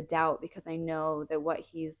benefit of the doubt because I know that what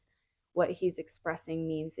he's expressing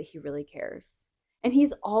means that he really cares. And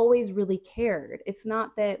he's always really cared. It's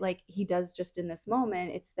not that like he does just in this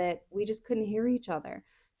moment, it's that we just couldn't hear each other.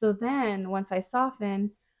 So then once I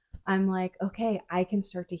soften, I'm like, okay, I can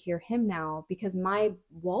start to hear him now because my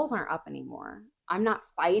walls aren't up anymore. I'm not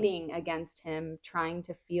fighting against him, trying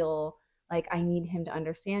to feel like I need him to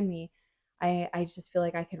understand me. I just feel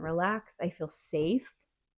like I can relax. I feel safe.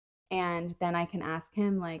 And then I can ask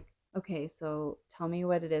him, like, okay, so tell me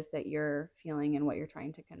what it is that you're feeling and what you're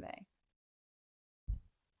trying to convey.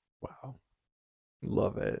 Wow.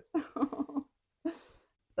 Love it.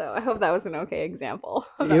 So I hope that was an okay example.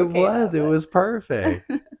 It was. It but was perfect.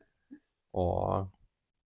 Aw.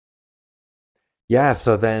 Yeah,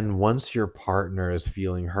 so then once your partner is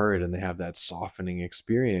feeling heard and they have that softening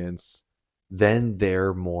experience, then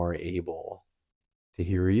they're more able to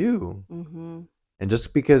hear you. Mhm. And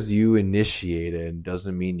just because you initiated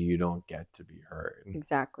doesn't mean you don't get to be heard.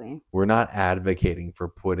 Exactly. We're not advocating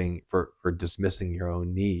for dismissing your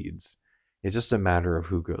own needs. It's just a matter of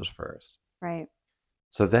who goes first. Right.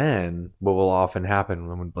 So then what will often happen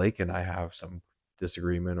when Blake and I have some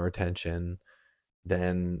disagreement or tension,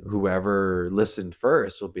 then whoever listened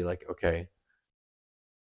first will be like, okay,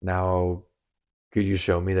 now could you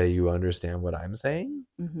show me that you understand what I'm saying?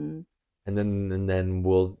 Mhm. And then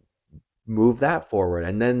we'll move that forward.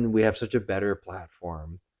 And then we have such a better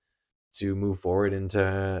platform to move forward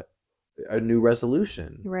into a new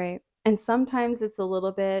resolution. Right. And sometimes it's a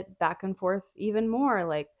little bit back and forth even more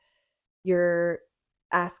like you're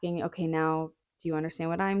asking, okay, now do you understand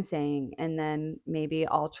what I'm saying? And then maybe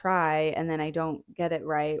I'll try and then I don't get it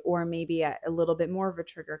right. Or maybe a little bit more of a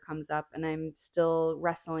trigger comes up and I'm still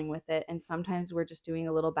wrestling with it. And sometimes we're just doing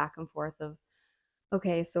a little back and forth of,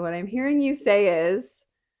 okay, so what I'm hearing you say is,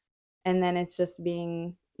 and then it's just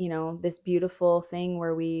being, this beautiful thing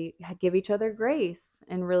where we give each other grace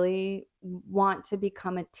and really want to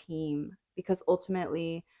become a team because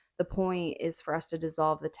ultimately the point is for us to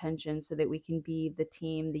dissolve the tension so that we can be the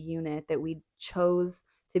team, the unit that we chose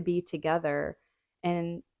to be together.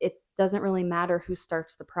 And it doesn't really matter who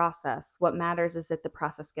starts the process. What matters is that the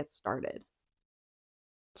process gets started.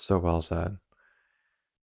 So well said.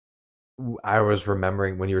 I was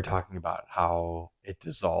remembering when you were talking about how it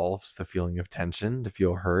dissolves the feeling of tension to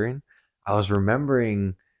feel heard. I was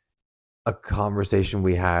remembering a conversation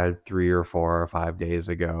we had 3 or 4 or 5 days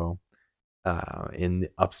ago in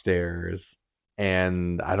upstairs,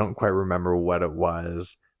 and I don't quite remember what it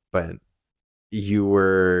was, but you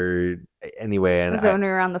were anyway, and Was it when we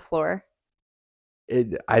were on the floor?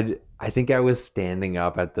 I think I was standing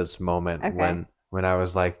up at this moment Okay. when I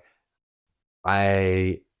was like,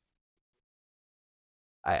 I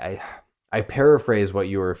I I I paraphrase what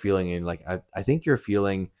you were feeling, and like I think you're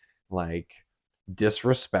feeling like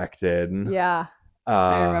disrespected, Yeah,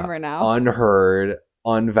 I uh, remember now. unheard,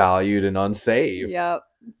 unvalued, and unsafe. Yep.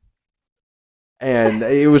 And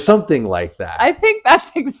it was something like I that. think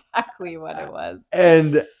that's exactly what it was.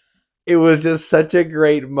 And it was just such a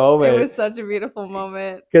great It moment was such a beautiful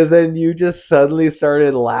moment. because then you just suddenly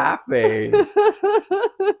started laughing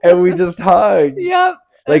and we just hugged. Yep.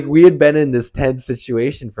 Like we had been in this tense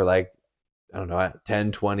situation for like, I don't know,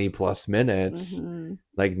 10, 20 plus minutes, Mhm.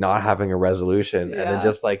 like not having a resolution, and then Yeah.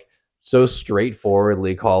 just like so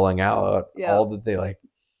straightforwardly calling out Yep. all that they like.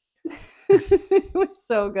 It was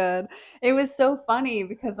so good. It was so funny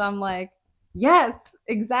because I'm like, yes,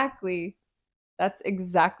 exactly. That's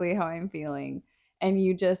exactly how I'm feeling. And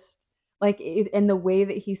you just like and the way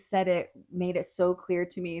that he said it made it so clear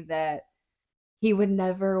to me that he would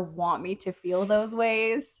never want me to feel those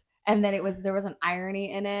ways. And then there was an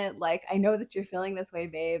irony in it. Like, I know that you're feeling this way,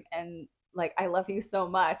 babe. And like, I love you so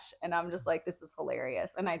much. And I'm just like, this is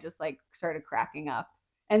hilarious. And I just like started cracking up.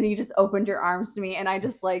 And then you just opened your arms to me. And I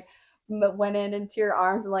just like went into your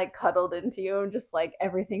arms and like cuddled into you. And just like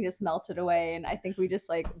everything just melted away. And I think we just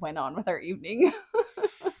like went on with our evening.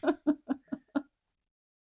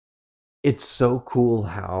 It's so cool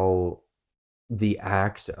how the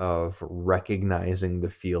act of recognizing the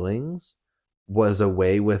feelings was a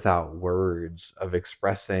way without words of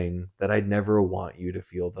expressing that I'd never want you to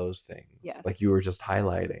feel those things, like you Yes. were just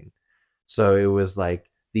highlighting. So it was like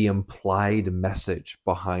the implied message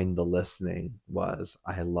behind the listening was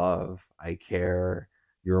I love, I care,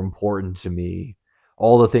 you're important to me,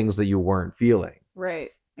 all the things that you weren't feeling.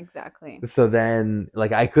 Right. Exactly. So then,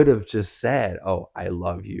 like, I could have just said, oh, I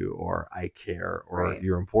love you, or I care, or Right.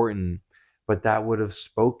 you're important, but that would have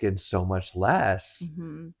spoken so much less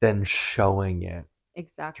Hmm. than showing it through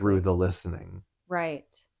Exactly. the listening. Right.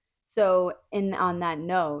 So, on that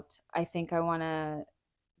note, I think I want to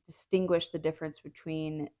distinguish the difference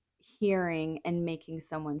between hearing and making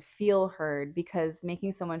someone feel heard, because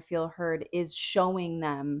making someone feel heard is showing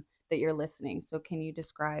them that you're listening. So, can you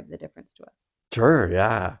describe the difference to us? Sure,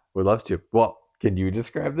 yeah, would love to. Well, can you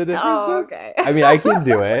describe the Oh, differences? okay. I mean, I can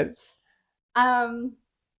do it. um,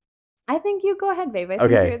 I think you go ahead, babe.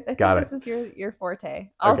 Okay, I think got this it. is your forte.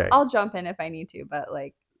 Okay, I'll jump in if I need to, but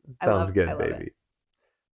like sounds I good, love it. baby.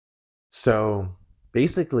 So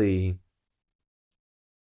basically,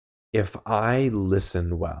 if I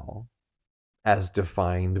listen well, as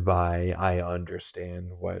defined by I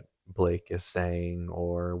understand what Blake is saying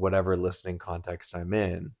or whatever listening context I'm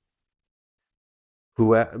in,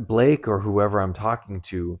 Blake or whoever I'm talking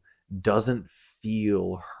to doesn't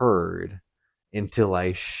feel heard until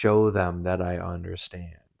I show them that I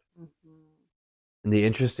understand. Mhm. And the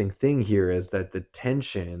interesting thing here is that the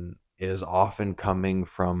tension is often coming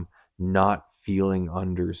from not feeling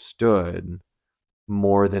understood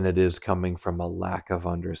more than it is coming from a lack of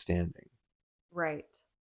understanding. Right.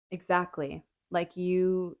 Exactly. Like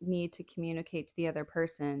you need to communicate to the other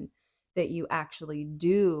person that you actually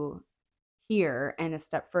do hear and a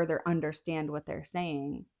step further understand what they're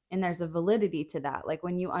saying. And there's a validity to that. Like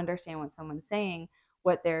when you understand what someone's saying,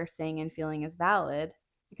 what they're saying and feeling is valid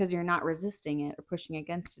because you're not resisting it or pushing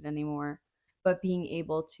against it anymore. But being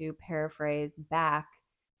able to paraphrase back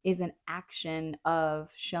is an action of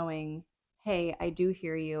showing, hey, I do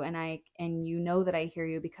hear you, and you know that I hear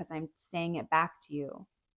you because I'm saying it back to you.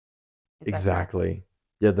 Is that correct? Exactly.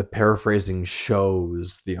 Yeah, the paraphrasing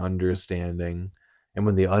shows the understanding. And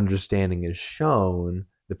when the understanding is shown,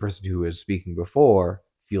 the person who is speaking before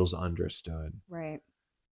feels understood. Right.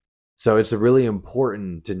 So it's really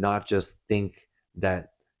important to not just think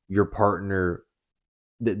that your partner,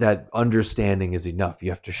 that understanding is enough. You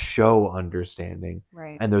have to show understanding.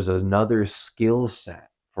 Right. And there's another skill set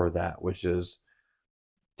for that, which is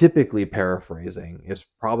typically paraphrasing is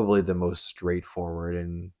probably the most straightforward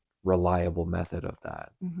and reliable method of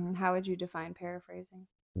that. How would you define paraphrasing?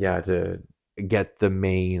 Yeah, to get the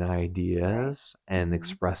main Right. ideas and Hmm.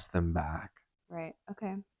 express them back, Right.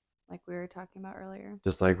 Okay. Like we were talking about earlier.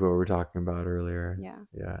 just like what we were talking about earlier. Yeah.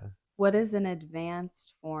 Yeah. What does an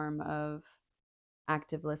advanced form of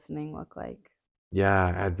active listening look like?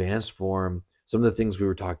 Yeah, advanced form. Some of the things we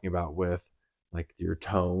were talking about with like your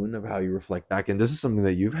tone of how you reflect back, and this is something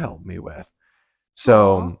that you've helped me with. Oh.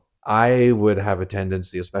 So I would have a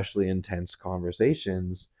tendency, especially in tense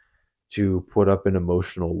conversations, to put up an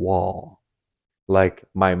emotional wall. Like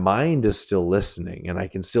my mind is still listening and I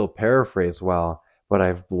can still paraphrase well, but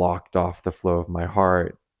I've blocked off the flow of my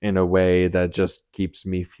heart in a way that just keeps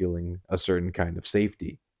me feeling a certain kind of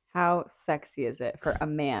safety. How sexy is it for a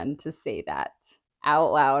man to say that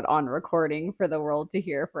out loud on recording for the world to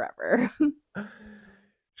hear forever?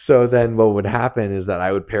 So then what would happen is that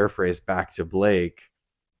I would paraphrase back to Blake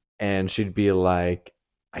and she'd be like,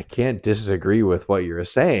 I can't disagree with what you're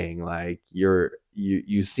saying. Like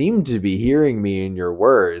you seem to be hearing me in your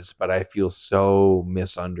words, but I feel so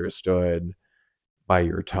misunderstood by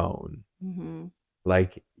your tone. Hmm.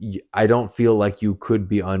 Like I don't feel like you could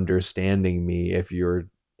be understanding me if you're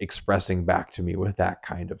expressing back to me with that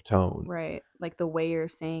kind of tone. Right. Like the way you're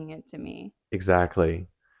saying it to me. Exactly.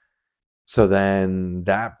 So then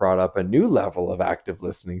that brought up a new level of active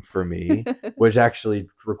listening for me, which actually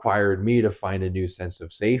required me to find a new sense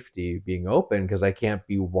of safety being open, because I can't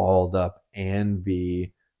be walled up and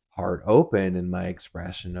be heart open in my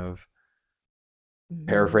expression of Hmm.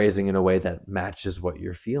 paraphrasing in a way that matches what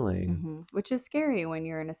you're feeling. Which is scary when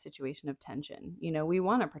you're in a situation of tension. You know, we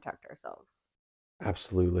want to protect ourselves.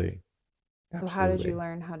 Absolutely. So, how did you Absolutely.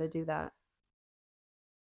 learn how to do that?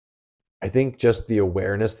 I think just the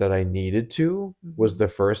awareness that I needed to was Hmm. the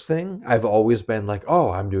first thing. I've always been like,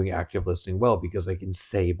 oh, I'm doing active listening well because I can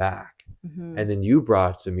say back. Hmm. And then you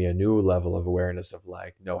brought to me a new level of awareness of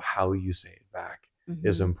like, no, how you say it back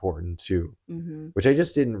is Hmm. important too, Hmm. which I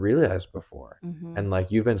just didn't realize before. Hmm. And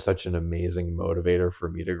like, you've been such an amazing motivator for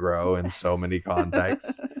me to grow in so many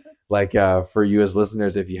contexts. Like, for you as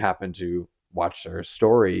listeners, if you happen to watch our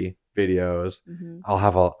story, videos, Mm-hmm. I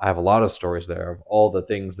have a lot of stories there of all the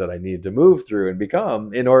things that I need to move through and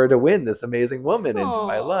become in order to win this amazing woman into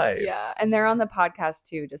my Oh, life. yeah. And they're on the podcast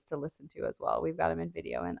too, just to listen to as well. We've got them in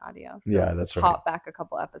video and audio. So Yeah, that's right. hop back a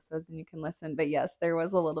couple episodes and you can listen. But yes, there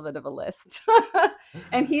was a little bit of a list.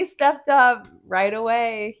 And he stepped up right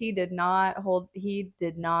away. He did not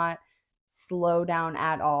slow down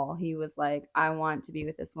at all. He was like, I want to be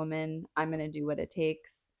with this woman. I'm going to do what it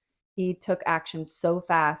takes. He took action so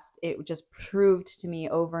fast. It just proved to me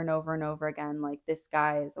over and over and over again, like, this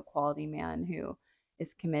guy is a quality man who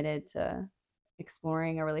is committed to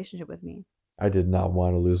exploring a relationship with me. I did not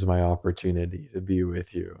want to lose my opportunity to be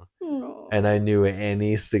with you. And I Aw. knew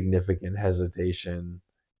any significant hesitation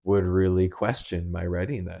would really question my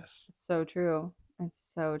readiness. It's so true.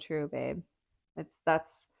 It's so true, babe. That's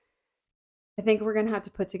I think we're gonna have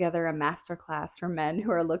to put together a master class for men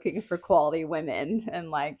who are looking for quality women,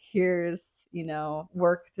 and like, here's,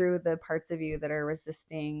 work through the parts of you that are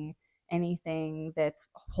resisting anything that's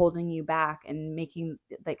holding you back and making,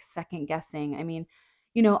 like, second guessing. I mean,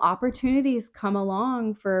 opportunities come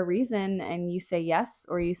along for a reason, and you say yes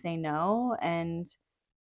or you say no. And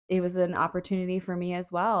it was an opportunity for me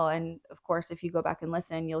as well. And of course, if you go back and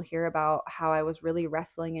listen, you'll hear about how I was really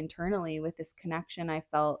wrestling internally with this connection I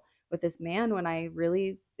felt with this man when I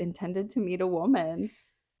really intended to meet a woman.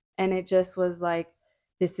 And it just was like,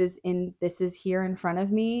 this is here in front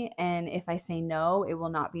of me, and if I say no, it will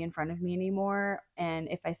not be in front of me anymore. And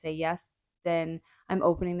if I say yes, then I'm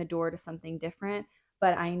opening the door to something different,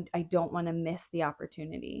 but I don't want to miss the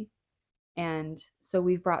opportunity. And so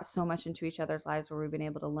we've brought so much into each other's lives where we've been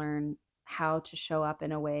able to learn how to show up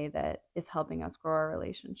in a way that is helping us grow our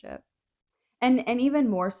relationship. And even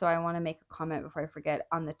more so, I want to make a comment before I forget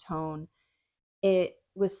on the tone. It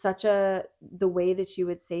was such a the way that you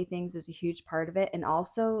would say things is a huge part of it. And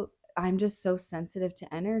also, I'm just so sensitive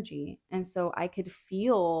to energy. And so I could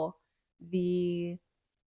feel the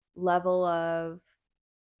level of,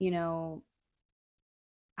 you know,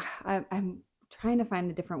 I'm trying to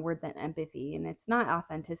find a different word than empathy, and it's not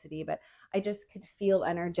authenticity, but I just could feel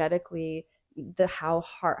energetically how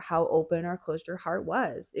open or closed your heart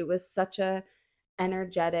was. It was such a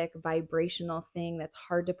energetic vibrational thing that's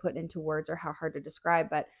hard to put into words or how hard to describe.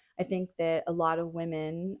 But I think that a lot of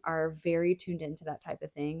women are very tuned into that type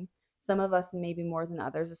of thing. Some of us maybe more than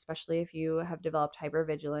others, especially if you have developed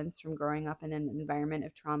hypervigilance from growing up in an environment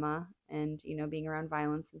of trauma and, being around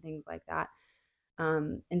violence and things like that.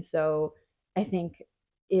 And so I think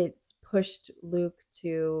it's pushed Luke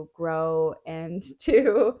to grow and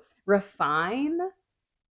to refine.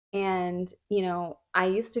 And, I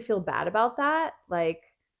used to feel bad about that. Like,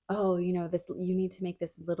 oh, you need to make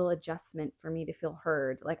this little adjustment for me to feel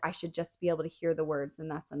heard. Like, I should just be able to hear the words and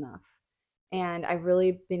that's enough. And I've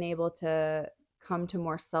really been able to come to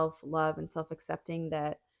more self love and self accepting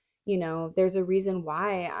that, there's a reason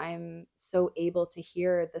why I'm so able to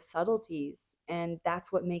hear the subtleties. And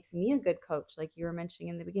that's what makes me a good coach. Like you were mentioning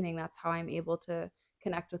in the beginning, that's how I'm able to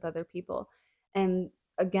connect with other people. And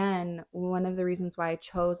again, one of the reasons why I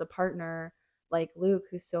chose a partner like Luke,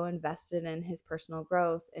 who's so invested in his personal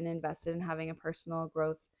growth and invested in having a personal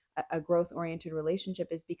growth, a growth oriented relationship,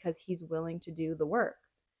 is because he's willing to do the work.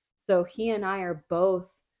 So he and I are both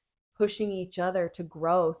pushing each other to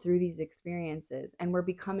grow through these experiences, and we're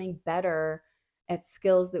becoming better at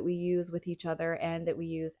skills that we use with each other and that we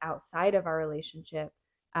use outside of our relationship,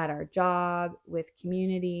 at our job, with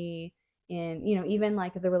community, in, even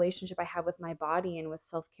like the relationship I have with my body and with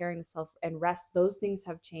self-care and self and rest. Those things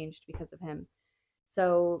have changed because of him.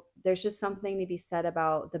 So there's just something to be said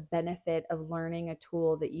about the benefit of learning a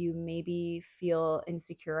tool that you maybe feel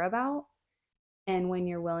insecure about. And when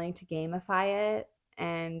you're willing to gamify it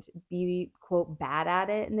and be, quote, bad at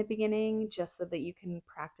it in the beginning, just so that you can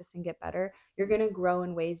practice and get better, you're going to grow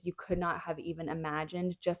in ways you could not have even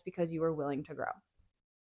imagined just because you were willing to grow.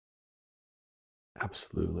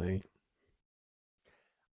 Absolutely.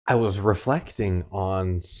 I was reflecting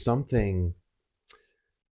on something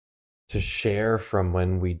to share from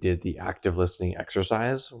when we did the active listening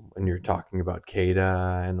exercise, when you're talking about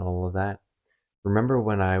Kada and all of that. Remember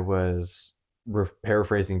when I was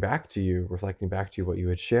paraphrasing back to you, reflecting back to you what you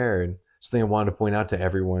had shared, something I wanted to point out to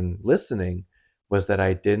everyone listening was that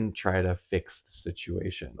I didn't try to fix the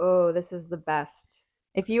situation. Oh, this is the best.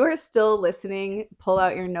 If you are still listening, pull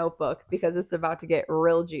out your notebook because it's about to get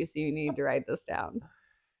real juicy. You need to write this down.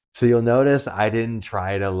 So you'll notice I didn't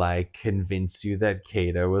try to like convince you that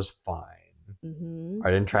Kada was fine. Mm-hmm.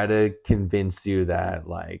 I didn't try to convince you that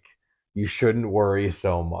like you shouldn't worry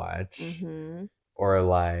so much. Mm-hmm. Or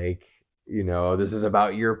like this is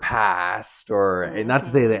about your past, or and not to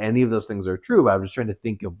say that any of those things are true, but I'm just trying to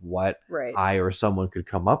think of what Right. I or someone could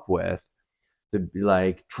come up with to be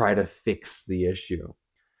like, try to fix the issue.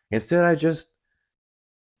 Instead, I just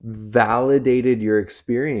validated your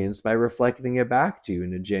experience by reflecting it back to you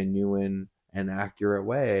in a genuine and accurate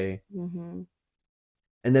way. Mm-hmm.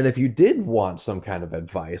 And then if you did want some kind of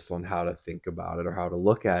advice on how to think about it or how to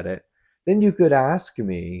look at it, then you could ask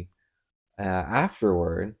me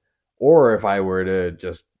afterward. Or if I were to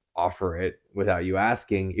just offer it without you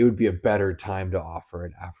asking, it would be a better time to offer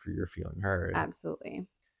it after you're feeling heard. Absolutely.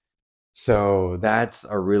 So that's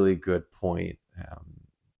a really good point.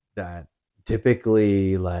 That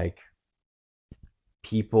typically, like,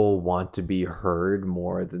 people want to be heard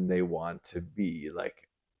more than they want to be like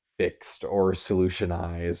fixed or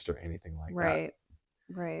solutionized or anything like that.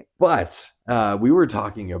 Right. But we were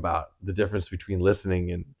talking about the difference between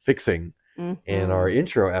listening and fixing in our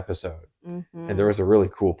intro episode. And there was a really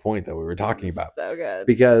cool point that we were talking about. So good.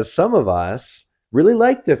 Because some of us really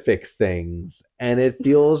like to fix things, and it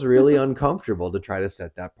feels really uncomfortable to try to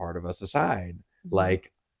set that part of us aside.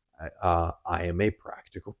 Like, I am a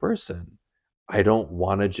practical person. I don't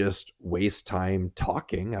want to just waste time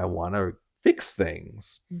talking. I want to fix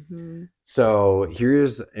things. So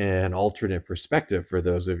here's an alternate perspective for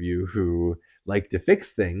those of you who like to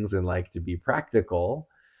fix things and like to be practical,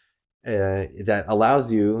 that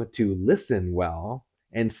allows you to listen well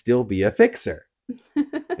and still be a fixer.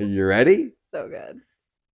 Are you ready? So good.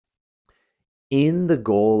 In the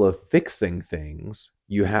goal of fixing things,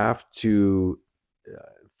 you have to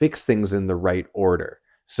fix things in the right order.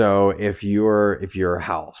 So if your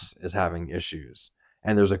house is having issues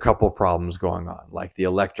and there's a couple problems going on, like the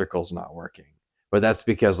electrical's not working, but that's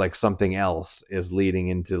because like something else is leading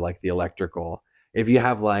into like the electrical. If you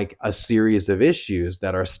have like a series of issues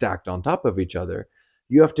that are stacked on top of each other,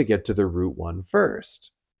 you have to get to the root one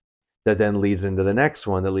first. That then leads into the next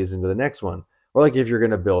one, that leads into the next one. Or like if you're going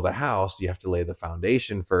to build a house, you have to lay the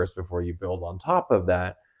foundation first before you build on top of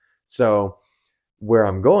that. So where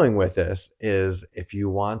I'm going with this is, if you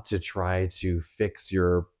want to try to fix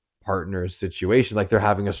your partner's situation, like they're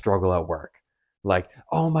having a struggle at work, like,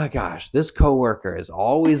 oh my gosh, this coworker is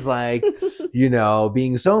always like,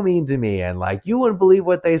 being so mean to me, and like, you wouldn't believe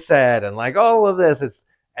what they said, and like all of this.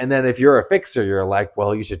 And then if you're a fixer, you're like,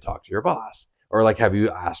 well, you should talk to your boss, or like, have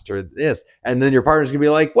you asked her this? And then your partner's gonna be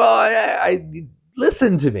like, well, I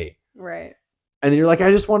listen to me. Right. And then you're like,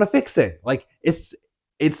 I just want to fix it. Like,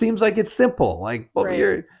 it seems like it's simple. Like, well,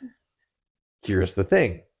 here's the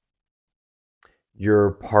thing.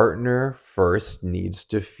 Your partner first needs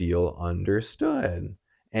to feel understood.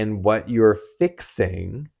 And what you're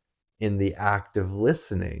fixing in the act of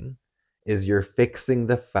listening is you're fixing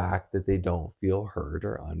the fact that they don't feel heard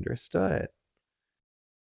or understood.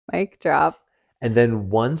 Mic drop. And then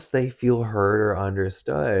once they feel heard or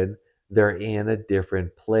understood, they're in a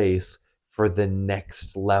different place for the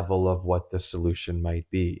next level of what the solution might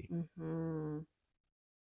be.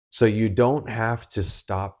 So you don't have to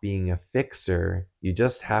stop being a fixer. You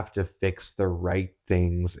just have to fix the right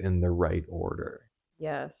things in the right order.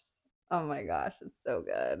 Yes. Oh my gosh, it's so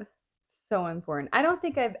good. So important. I don't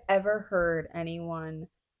think I've ever heard anyone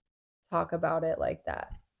talk about it like that.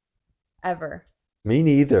 Ever. Me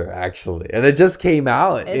neither, actually. And it just came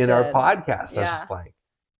out It in our did. podcast. I was Yeah. just like,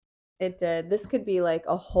 It did. This could be like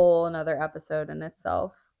a whole another episode in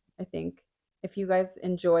itself. I think if you guys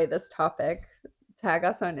enjoy this topic, tag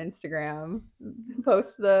us on Instagram,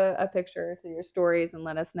 post a picture to your stories and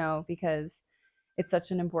let us know, because it's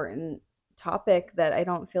such an important topic that I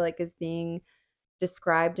don't feel like is being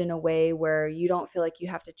described in a way where you don't feel like you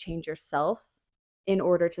have to change yourself in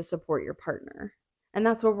order to support your partner. And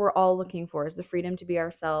that's what we're all looking for, is the freedom to be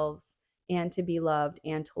ourselves and to be loved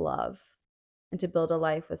and to love, and to build a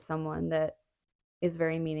life with someone that is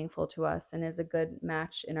very meaningful to us and is a good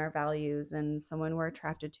match in our values, and someone we're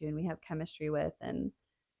attracted to and we have chemistry with, and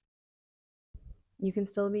you can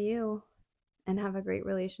still be you and have a great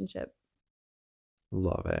relationship.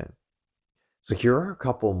 love it. So here are a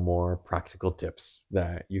couple more practical tips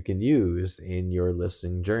that you can use in your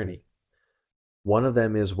listening journey. One of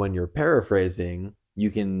them is, when you're paraphrasing, you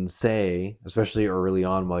can say, especially early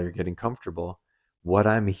on while you're getting comfortable, what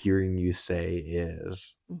I'm hearing you say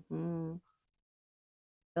is. Fill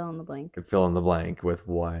in the blank. Fill in the blank with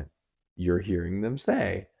what you're hearing them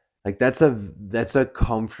say. Like, that's a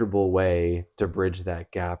comfortable way to bridge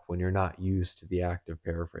that gap when you're not used to the act of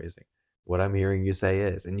paraphrasing. What I'm hearing you say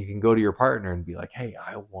is, and you can go to your partner and be like, hey,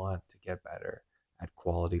 I want to get better at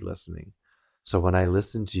quality listening. So when I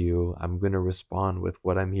listen to you, I'm going to respond with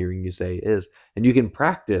what I'm hearing you say is. And you can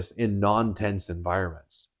practice in non-tense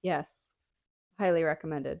environments. Yes. Highly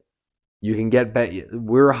recommended. You can get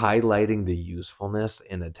we're highlighting the usefulness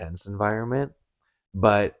in a tense environment,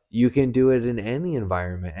 but you can do it in any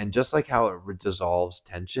environment. And just like how it dissolves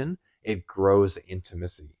tension, it grows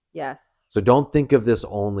intimacy. Yes. So don't think of this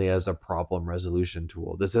only as a problem resolution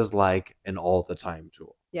tool. This is like an all the time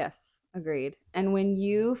tool. Yes, agreed. And when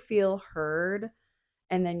you feel heard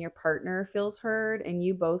and then your partner feels heard and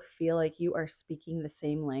you both feel like you are speaking the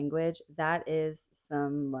same language, that is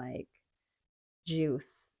some like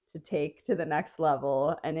juice to take to the next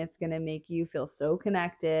level, and it's going to make you feel so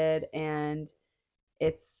connected, and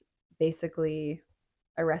it's basically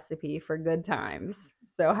a recipe for good times.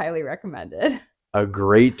 So highly recommended. A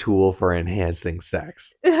great tool for enhancing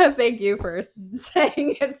sex. Thank you for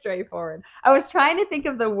saying it straightforward. I was trying to think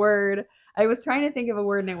of a word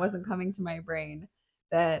and it wasn't coming to my brain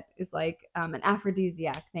that is like an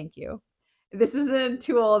aphrodisiac. Thank you. This is a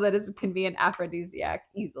tool that can be an aphrodisiac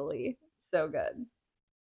easily. So good.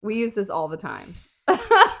 We use this all the time.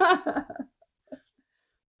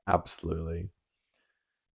 Absolutely.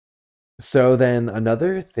 So then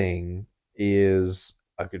another thing is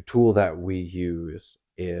a good tool that we use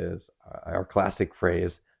is our classic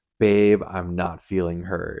phrase, babe, I'm not feeling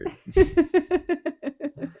heard.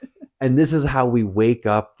 And this is how we wake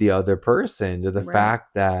up the other person to the Right.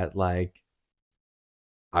 fact that, like,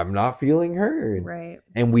 I'm not feeling heard. Right.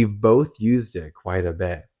 And we've both used it quite a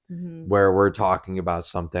bit, Mhm. where we're talking about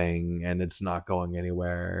something and it's not going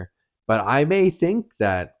anywhere. But I may think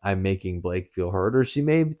that I'm making Blake feel heard, or she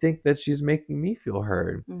may think that she's making me feel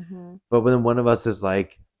heard. Mhm. But when one of us is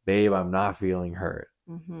like, babe, I'm not feeling heard,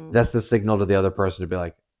 Mhm. that's the signal to the other person to be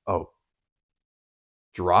like, oh,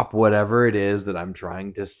 drop whatever it is that I'm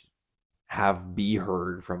trying to have be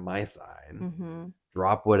heard from my side. Mhm.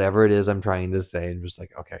 Drop whatever it is I'm trying to say and just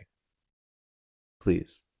like, okay,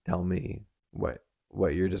 please tell me what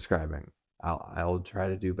you're describing. I'll try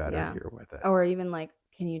to do better Yeah. here with it. Or even like,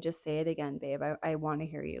 can you just say it again, babe? I want to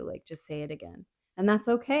hear you. Like, just say it again. And that's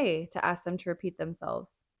okay to ask them to repeat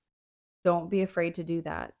themselves. Don't be afraid to do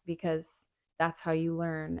that, because that's how you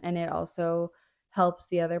learn. And it also helps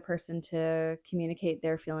the other person to communicate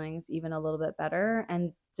their feelings even a little bit better.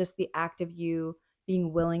 And just the act of you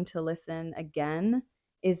being willing to listen again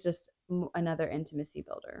is just another intimacy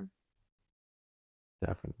builder.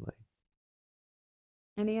 Definitely.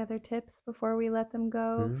 Any other tips before we let them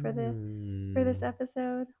go for this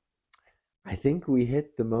episode? I think we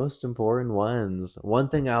hit the most important ones. One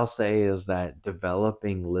thing I'll say is that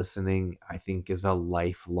developing listening, I think, is a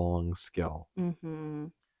lifelong skill. Mm-hmm.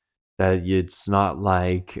 That it's not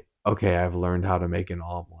like, okay, I've learned how to make an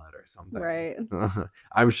omelet or something. Right.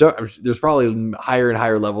 I'm sure there's probably higher and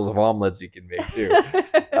higher levels of omelets you can make too.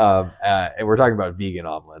 And we're talking about vegan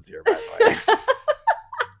omelets here, by the way.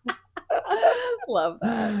 Love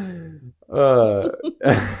that.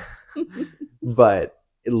 But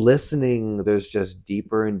listening, there's just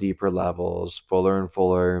deeper and deeper levels, fuller and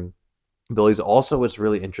fuller abilities. Also, what's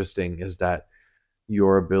really interesting is that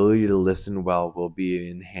your ability to listen well will be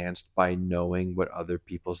enhanced by knowing what other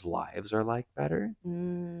people's lives are like better.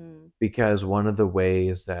 Because one of the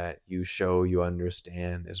ways that you show you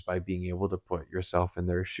understand is by being able to put yourself in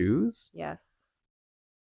their shoes. Yes.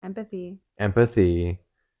 Empathy.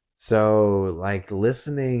 So, like,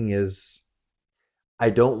 listening is,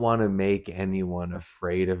 I don't want to make anyone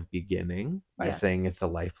afraid of beginning by saying Yes. it's a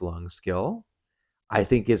lifelong skill. I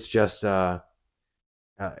think it's just another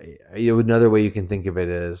way you can think of it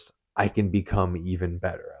is I can become even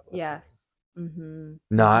better at listening. Yes. Mm-hmm.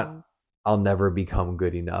 Not I'll never become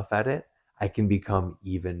good enough at it. I can become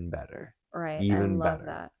even better. Right. Even I love better.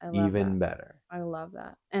 that. I love Even that. better. I love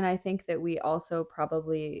that. And I think that we also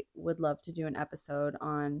probably would love to do an episode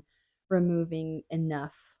on removing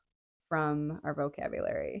enough from our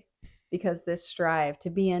vocabulary, because this strive to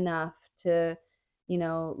be enough, to,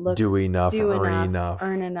 look, Do enough, do earn enough, enough,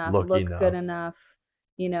 earn enough, look look good enough.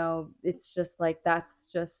 enough, it's just like, that's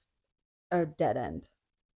just a dead end.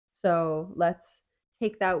 So let's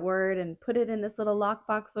take that word and put it in this little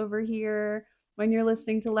lockbox over here. When you're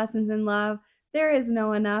listening to Lessons in Love, there is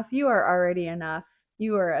no enough. You are already enough.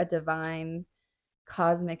 You are a divine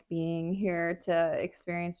cosmic being here to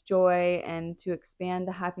experience joy and to expand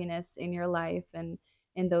the happiness in your life and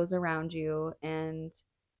in those around you. And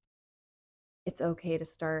it's okay to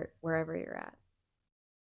start wherever you're at.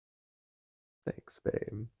 Thanks,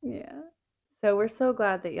 babe. Yeah. So we're so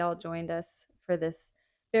glad that y'all joined us for this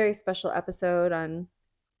very special episode on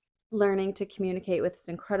learning to communicate with this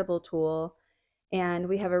incredible tool. And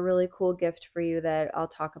we have a really cool gift for you that I'll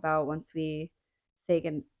talk about once we say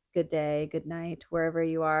good day, good night, wherever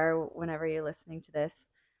you are, whenever you're listening to this.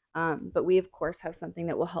 But we, of course, have something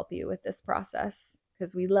that will help you with this process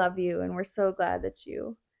because we love you and we're so glad that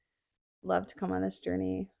you love to come on this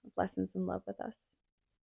journey of lessons in love with us.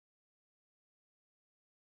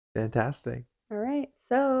 Fantastic. All right.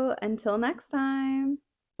 So until next time.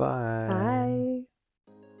 Bye. Bye.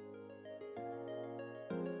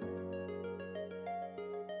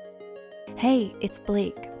 Hey, it's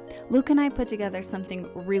Blake. Luke and I put together something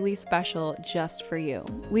really special just for you.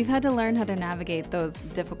 We've had to learn how to navigate those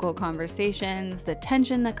difficult conversations, the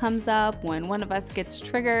tension that comes up when one of us gets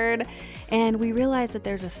triggered, and we realize that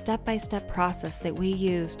there's a step-by-step process that we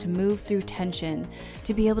use to move through tension,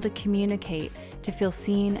 to be able to communicate, to feel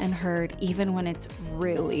seen and heard even when it's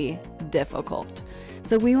really difficult.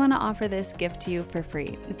 So we want to offer this gift to you for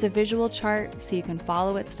free. It's a visual chart so you can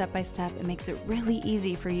follow it step by step. It makes it really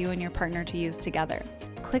easy for you and your partner to use together.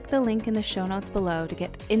 Click the link in the show notes below to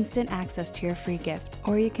get instant access to your free gift,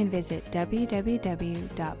 or you can visit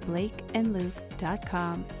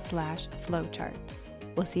www.blakeandluke.com/flowchart.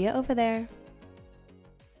 We'll see you over there.